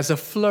for me as a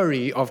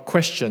flurry of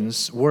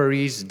questions,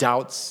 worries,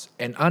 doubts,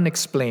 and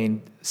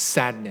unexplained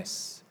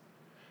sadness.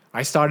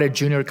 I started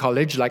junior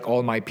college like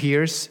all my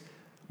peers,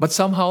 but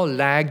somehow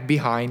lagged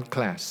behind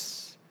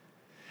class.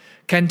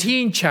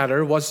 Canteen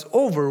chatter was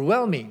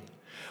overwhelming.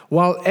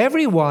 While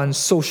everyone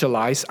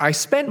socialized, I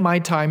spent my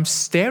time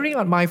staring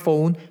at my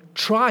phone,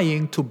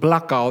 trying to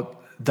block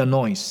out the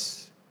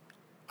noise.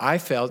 I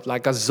felt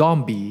like a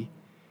zombie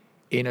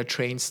in a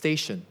train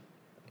station.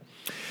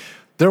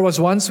 There was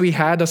once we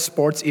had a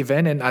sports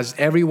event, and as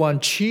everyone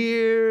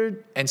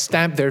cheered and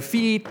stamped their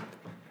feet,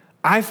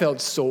 I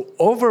felt so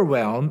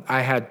overwhelmed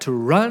I had to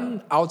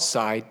run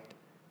outside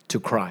to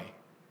cry.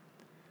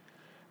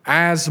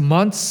 As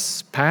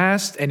months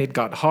passed and it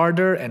got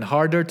harder and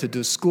harder to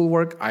do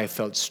schoolwork, I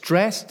felt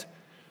stressed,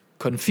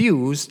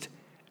 confused,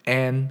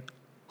 and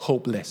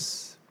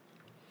hopeless.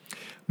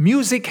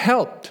 Music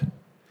helped.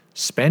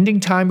 Spending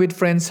time with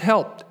friends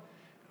helped.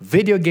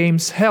 Video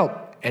games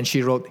helped." And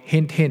she wrote,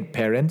 "Hint, hint,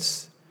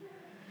 parents."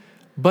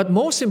 But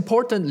most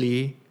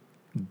importantly,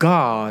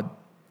 God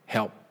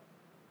helped.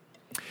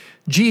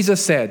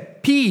 Jesus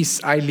said,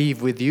 "Peace I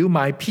leave with you,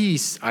 my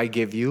peace I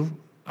give you.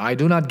 I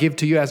do not give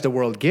to you as the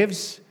world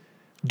gives.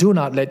 Do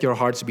not let your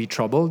hearts be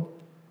troubled,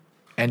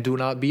 and do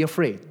not be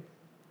afraid."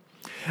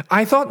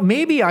 I thought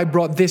maybe I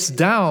brought this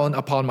down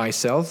upon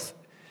myself,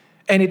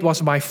 and it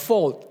was my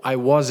fault I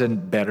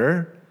wasn't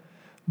better.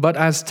 But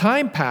as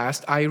time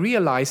passed, I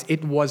realized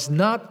it was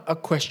not a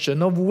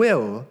question of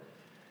will.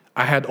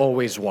 I had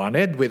always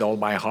wanted, with all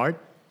my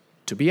heart,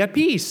 to be at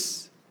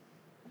peace.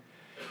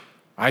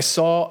 I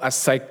saw a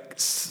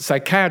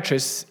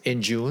psychiatrist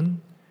in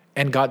June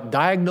and got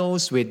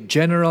diagnosed with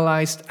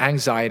generalized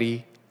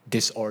anxiety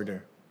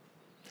disorder.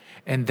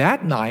 And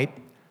that night,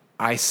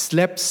 I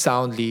slept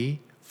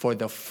soundly for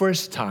the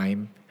first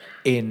time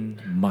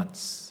in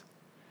months.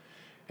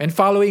 And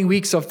following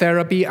weeks of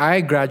therapy,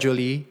 I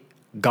gradually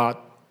got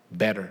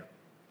better.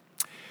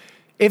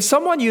 If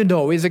someone you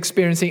know is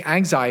experiencing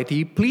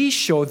anxiety, please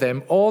show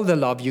them all the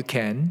love you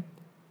can.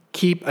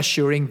 Keep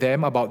assuring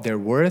them about their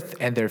worth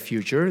and their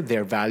future.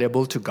 They're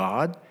valuable to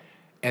God,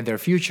 and their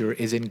future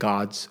is in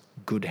God's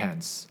good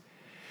hands.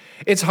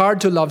 It's hard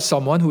to love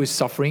someone who is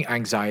suffering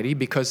anxiety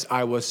because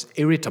I was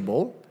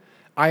irritable.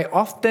 I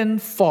often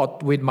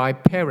fought with my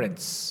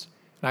parents,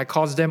 and I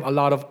caused them a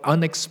lot of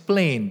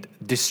unexplained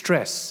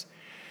distress.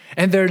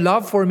 And their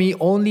love for me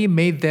only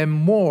made them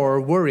more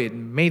worried,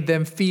 made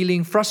them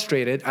feeling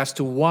frustrated as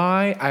to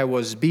why I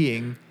was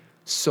being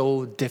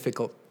so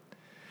difficult.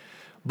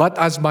 But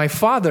as my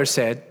father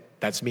said,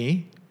 that's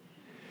me,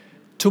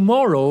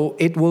 tomorrow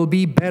it will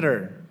be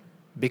better,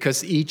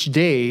 because each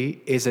day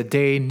is a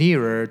day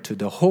nearer to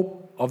the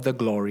hope of the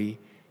glory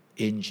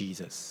in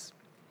Jesus.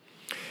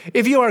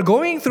 If you are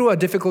going through a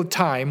difficult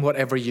time,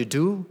 whatever you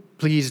do,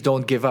 please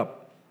don't give up.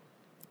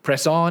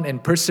 Press on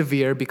and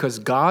persevere, because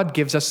God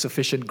gives us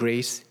sufficient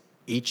grace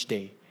each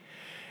day.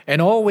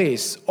 And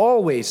always,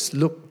 always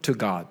look to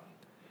God.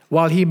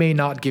 While He may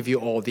not give you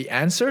all the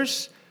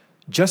answers,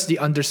 just the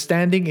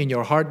understanding in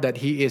your heart that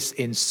He is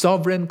in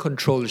sovereign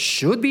control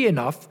should be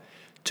enough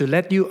to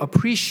let you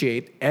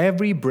appreciate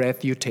every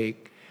breath you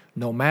take,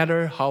 no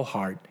matter how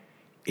hard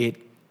it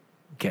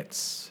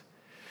gets.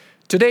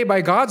 Today, by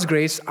God's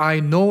grace,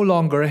 I no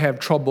longer have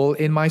trouble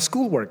in my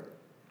schoolwork.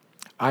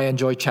 I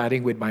enjoy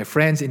chatting with my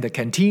friends in the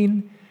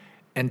canteen,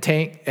 and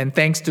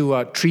thanks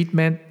to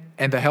treatment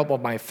and the help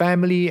of my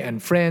family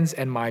and friends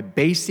and my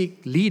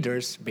basic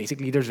leaders,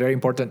 very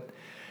important.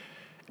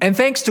 And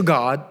thanks to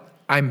God,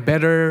 I'm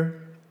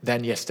better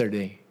than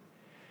yesterday.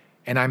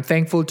 And I'm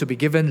thankful to be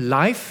given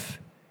life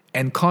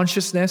and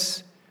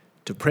consciousness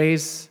to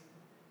praise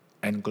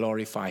and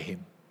glorify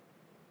Him.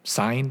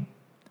 Signed,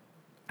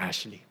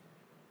 Ashley.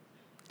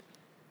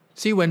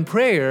 See, when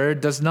prayer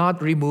does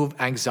not remove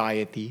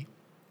anxiety,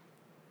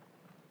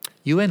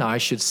 you and I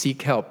should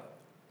seek help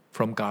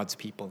from God's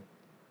people.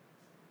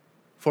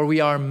 For we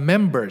are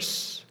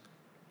members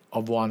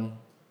of one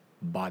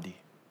body.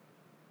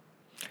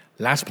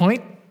 Last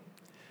point.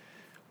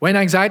 When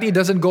anxiety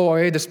doesn't go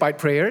away despite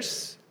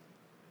prayers,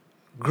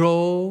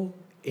 grow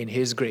in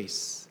His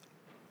grace.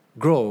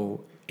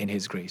 Grow in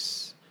His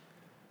grace.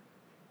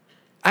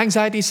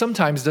 Anxiety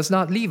sometimes does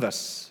not leave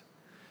us,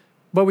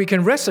 but we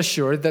can rest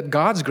assured that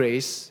God's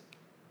grace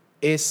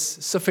is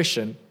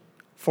sufficient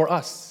for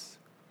us.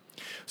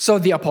 So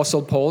the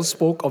Apostle Paul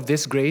spoke of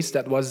this grace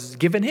that was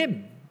given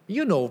him.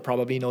 You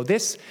probably know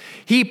this.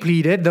 He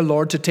pleaded the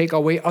Lord to take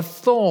away a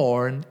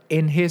thorn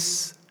in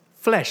his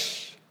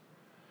flesh.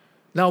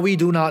 Now, we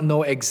do not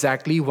know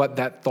exactly what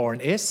that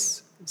thorn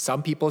is.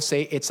 Some people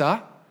say it's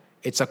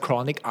a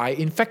chronic eye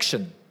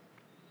infection.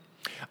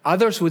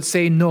 Others would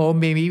say no,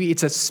 maybe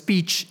it's a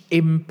speech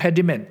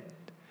impediment.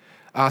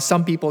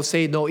 Some people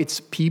say no, it's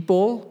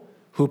people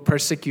who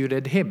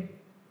persecuted him.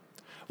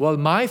 Well,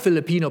 my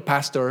Filipino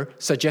pastor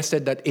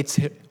suggested that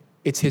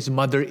it's his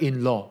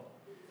mother-in-law.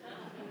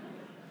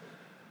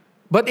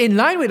 But in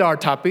line with our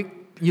topic,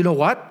 you know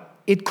what?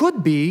 It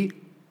could be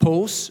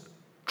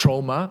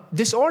post-trauma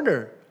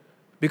disorder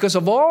because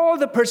of all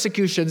the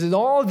persecutions and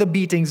all the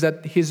beatings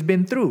that he's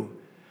been through.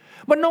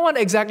 But no one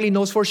exactly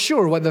knows for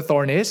sure what the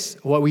thorn is.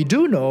 What we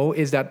do know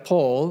is that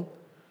Paul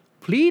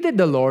pleaded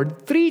the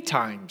Lord 3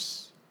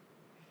 times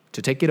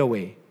to take it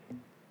away.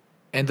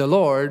 And the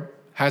Lord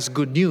has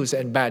good news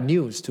and bad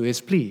news to his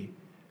plea.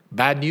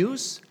 Bad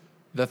news,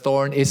 the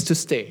thorn is to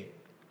stay.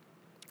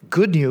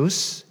 Good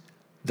news,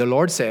 the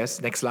Lord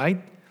says, next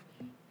slide,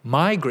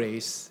 my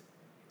grace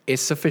is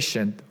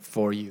sufficient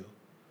for you.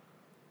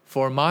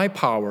 For my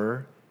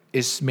power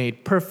is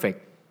made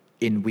perfect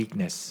in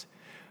weakness.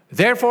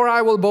 Therefore,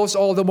 I will boast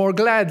all the more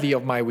gladly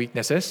of my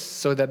weaknesses,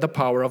 so that the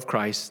power of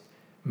Christ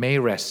may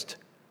rest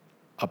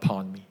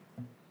upon me.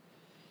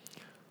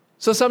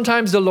 So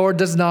sometimes the Lord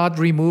does not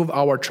remove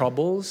our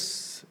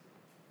troubles.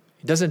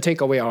 He doesn't take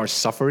away our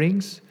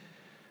sufferings.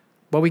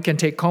 But we can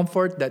take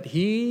comfort that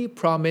He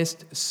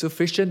promised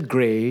sufficient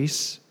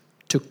grace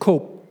to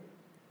cope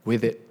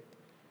with it.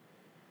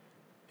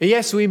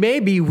 Yes, we may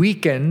be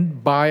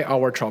weakened by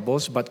our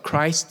troubles, but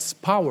Christ's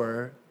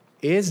power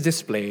is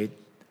displayed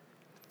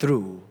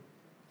through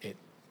it.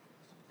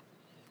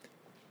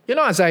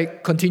 As I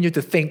continue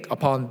to think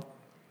upon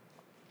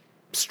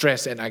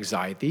stress and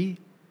anxiety,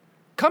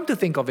 come to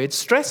think of it,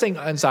 stress and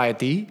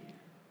anxiety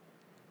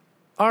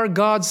are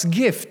God's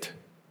gift,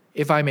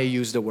 if I may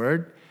use the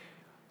word.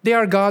 They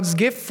are God's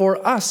gift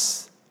for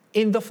us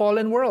in the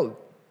fallen world.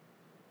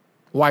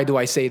 Why do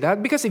I say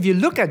that? Because if you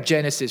look at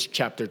Genesis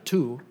chapter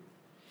 2,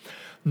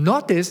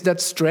 notice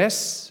that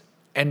stress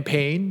and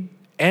pain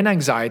and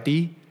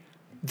anxiety,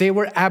 they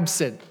were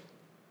absent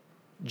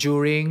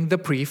during the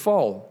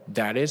pre-fall.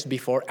 That is,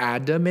 before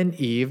Adam and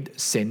Eve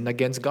sinned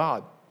against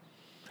God.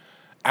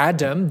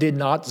 Adam did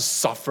not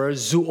suffer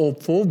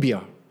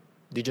zoophobia.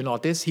 Did you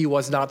notice? He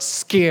was not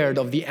scared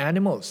of the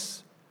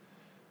animals.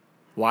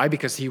 Why?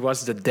 Because he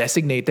was the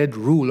designated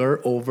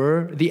ruler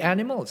over the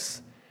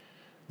animals.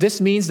 This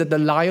means that the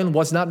lion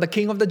was not the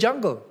king of the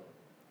jungle.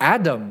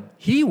 Adam,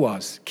 he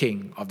was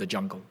king of the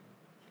jungle.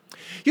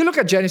 You look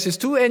at Genesis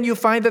 2 and you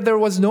find that there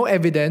was no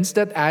evidence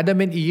that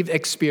Adam and Eve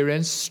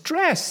experienced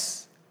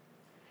stress,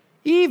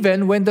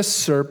 even when the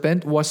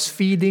serpent was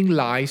feeding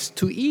lies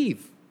to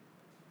Eve.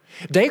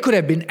 They could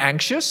have been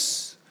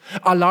anxious.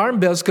 Alarm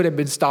bells could have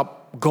been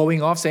stopped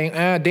going off saying,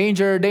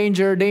 danger,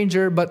 danger,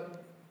 danger,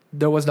 but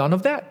there was none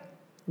of that.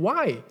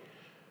 Why?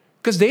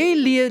 Because they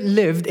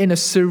lived in a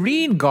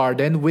serene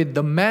garden with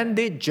the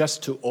mandate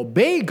just to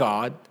obey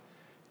God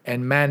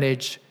and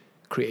manage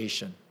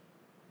creation.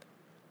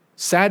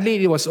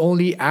 Sadly, it was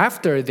only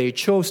after they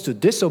chose to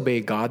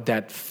disobey God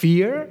that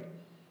fear,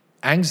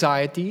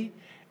 anxiety,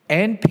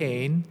 and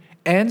pain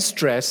and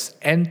stress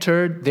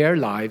entered their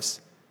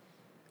lives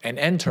and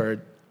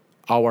entered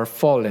our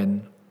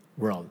fallen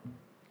world.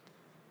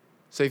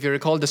 So if you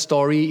recall the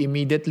story,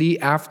 immediately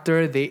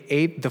after they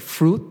ate the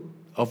fruit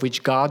of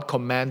which God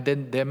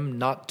commanded them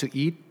not to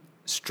eat,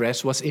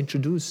 stress was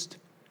introduced.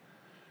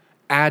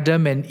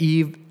 Adam and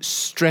Eve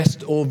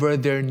stressed over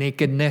their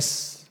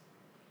nakedness.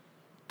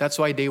 That's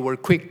why they were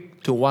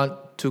quick to want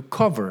to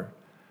cover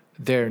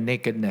their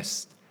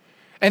nakedness.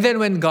 And then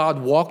when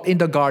God walked in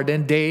the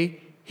garden, they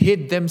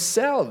hid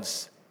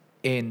themselves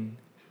in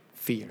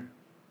fear.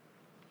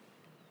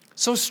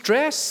 So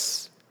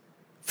stress,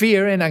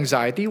 fear, and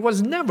anxiety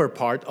was never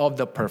part of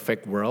the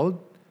perfect world.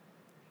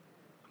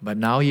 But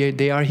now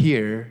they are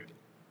here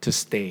to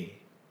stay.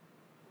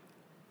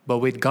 But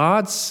with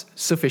God's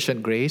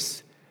sufficient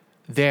grace,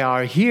 they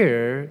are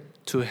here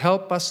to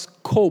help us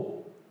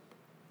cope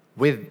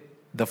with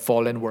the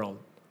fallen world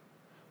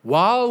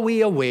while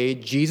we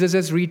await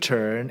Jesus'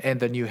 return and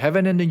the new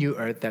heaven and the new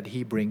earth that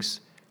he brings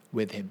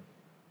with him.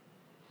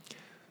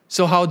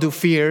 So how do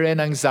fear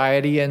and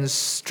anxiety and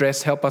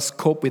stress help us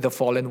cope with the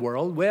fallen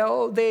world?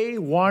 Well, they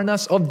warn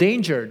us of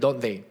danger, don't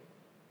they?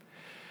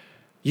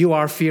 You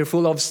are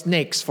fearful of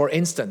snakes, for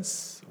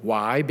instance.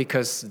 Why?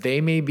 Because they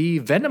may be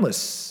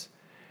venomous.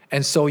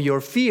 And so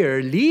your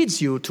fear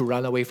leads you to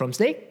run away from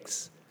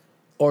snakes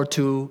or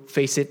to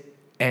face it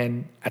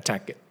and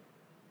attack it.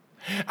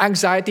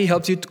 Anxiety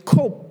helps you to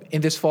cope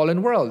in this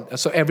fallen world.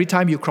 So every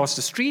time you cross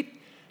the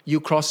street, you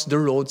cross the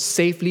road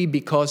safely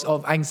because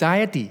of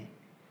anxiety.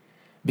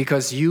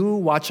 Because you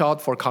watch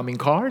out for coming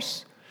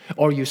cars,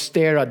 or you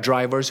stare at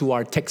drivers who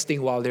are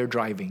texting while they're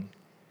driving.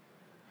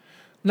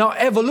 Now,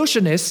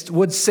 evolutionists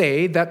would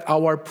say that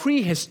our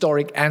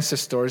prehistoric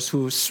ancestors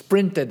who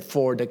sprinted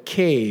for the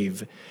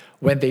cave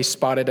when they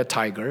spotted a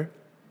tiger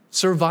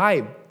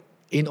survived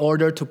in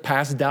order to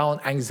pass down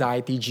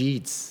anxiety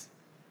genes.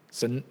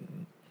 It's a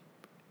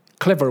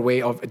clever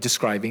way of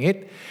describing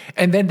it.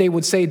 And then they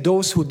would say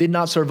those who did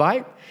not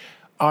survive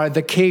are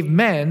the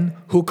cavemen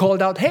who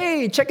called out,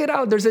 "Hey, check it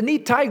out, there's a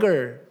neat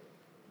tiger."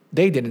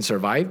 They didn't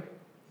survive.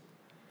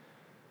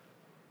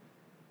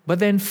 But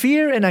then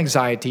fear and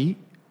anxiety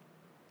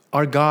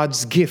are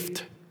God's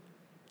gift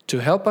to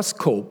help us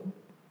cope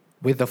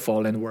with the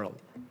fallen world,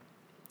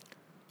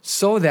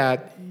 so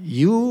that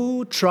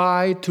you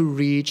try to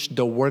reach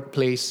the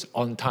workplace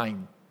on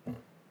time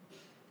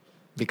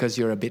because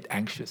you're a bit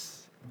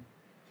anxious,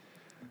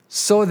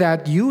 so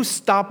that you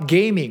stop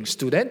gaming,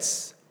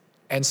 students,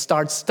 and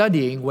start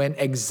studying when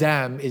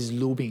exam is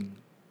looming,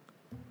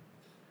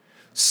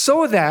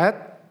 so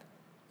that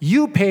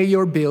you pay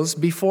your bills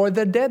before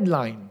the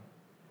deadline,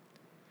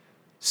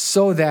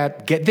 so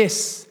that, get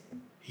this,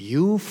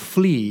 you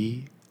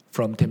flee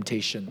from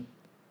temptation.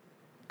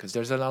 Because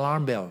there's an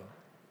alarm bell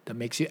that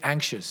makes you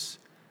anxious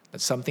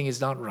that something is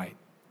not right,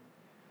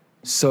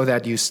 so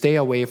that you stay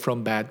away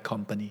from bad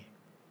company.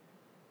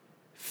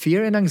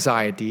 Fear and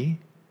anxiety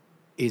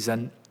is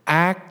an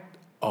act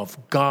of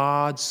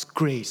God's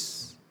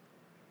grace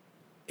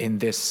in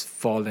this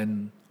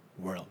fallen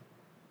world.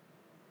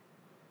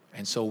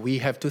 And so we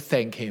have to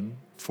thank him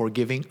for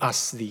giving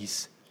us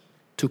these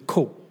to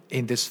cope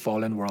in this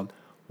fallen world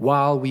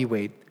while we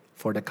wait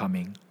for the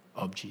coming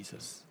of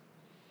Jesus.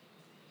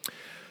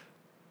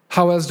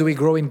 How else do we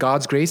grow in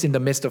God's grace in the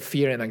midst of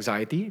fear and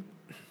anxiety?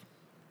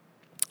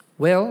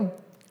 Well,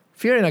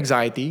 fear and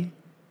anxiety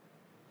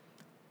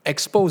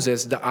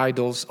exposes the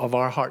idols of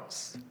our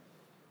hearts.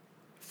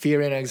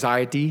 Fear and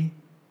anxiety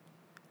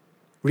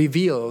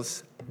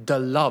reveals the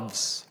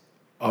loves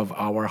of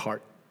our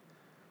heart.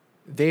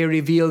 They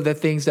reveal the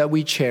things that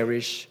we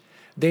cherish.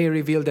 They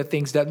reveal the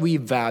things that we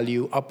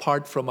value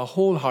apart from a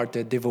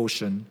wholehearted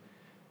devotion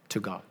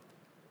to God.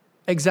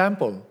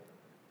 Example,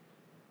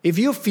 if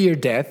you fear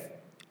death,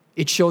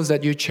 it shows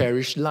that you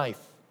cherish life.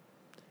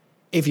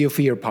 If you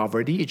fear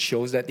poverty, it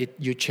shows that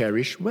you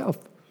cherish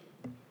wealth.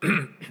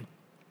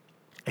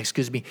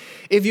 Excuse me.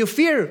 If you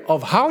fear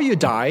of how you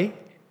die,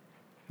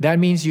 that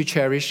means you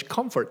cherish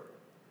comfort.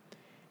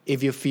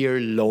 If you fear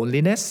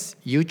loneliness,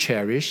 you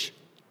cherish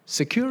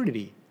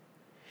security.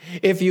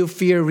 If you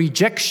fear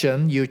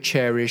rejection, you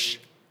cherish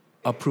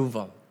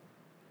approval.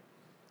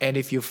 And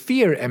if you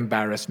fear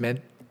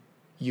embarrassment,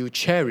 you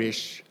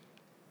cherish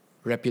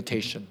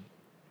reputation.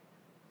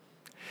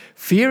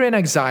 Fear and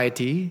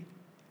anxiety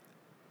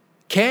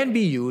can be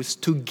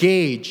used to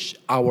gauge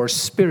our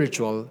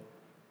spiritual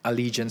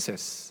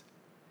allegiances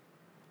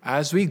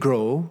as we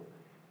grow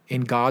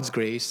in God's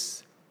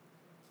grace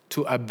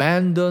to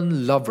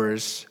abandon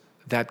lovers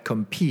that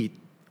compete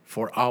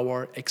for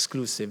our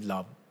exclusive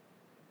love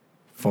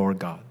for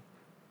God.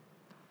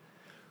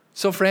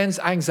 So friends,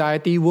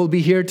 anxiety will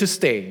be here to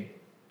stay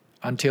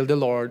until the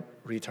Lord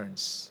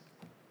returns.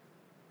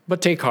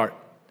 But take heart,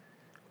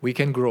 we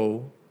can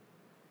grow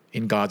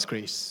in God's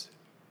grace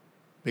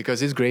because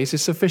his grace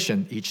is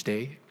sufficient each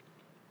day,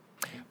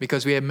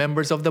 because we are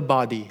members of the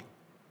body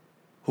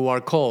who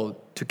are called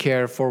to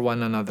care for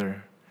one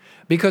another,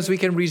 because we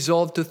can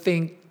resolve to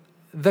think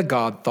the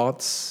God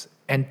thoughts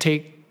and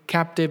take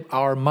captive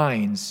our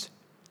minds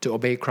to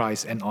obey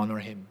Christ and honor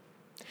him.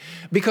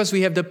 Because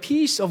we have the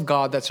peace of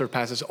God that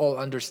surpasses all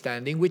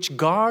understanding, which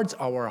guards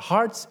our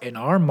hearts and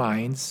our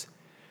minds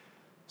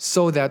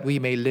so that we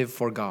may live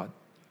for God.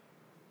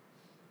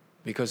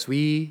 Because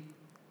we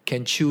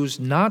can choose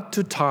not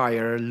to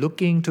tire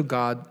looking to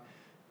God,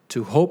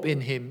 to hope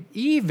in him,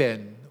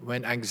 even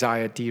when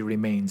anxiety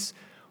remains,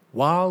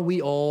 while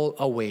we all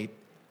await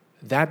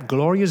that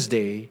glorious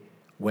day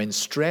when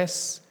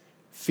stress,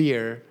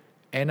 fear,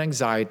 and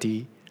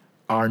anxiety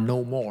are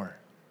no more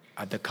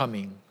at the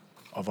coming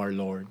of our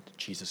Lord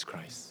Jesus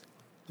Christ.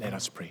 Let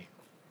us pray.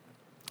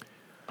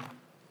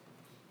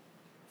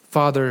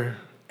 Father,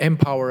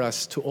 empower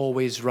us to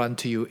always run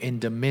to you in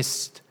the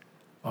midst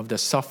of the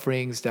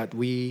sufferings that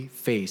we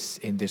face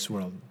in this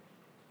world.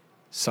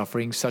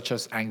 suffering such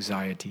as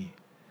anxiety.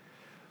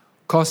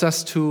 Cause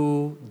us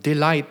to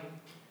delight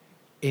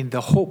in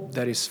the hope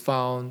that is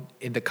found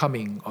in the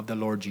coming of the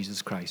Lord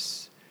Jesus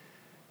Christ.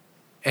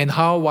 And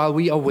how, while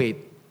we await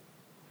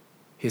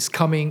His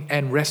coming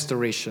and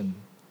restoration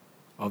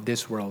of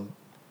this world,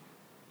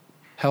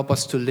 help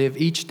us to live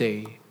each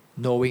day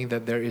knowing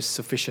that there is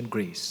sufficient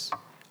grace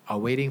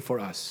awaiting for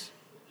us,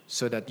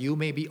 so that you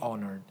may be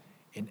honored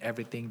in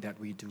everything that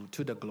we do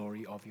to the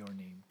glory of your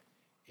name.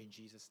 In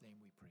Jesus' name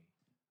we pray.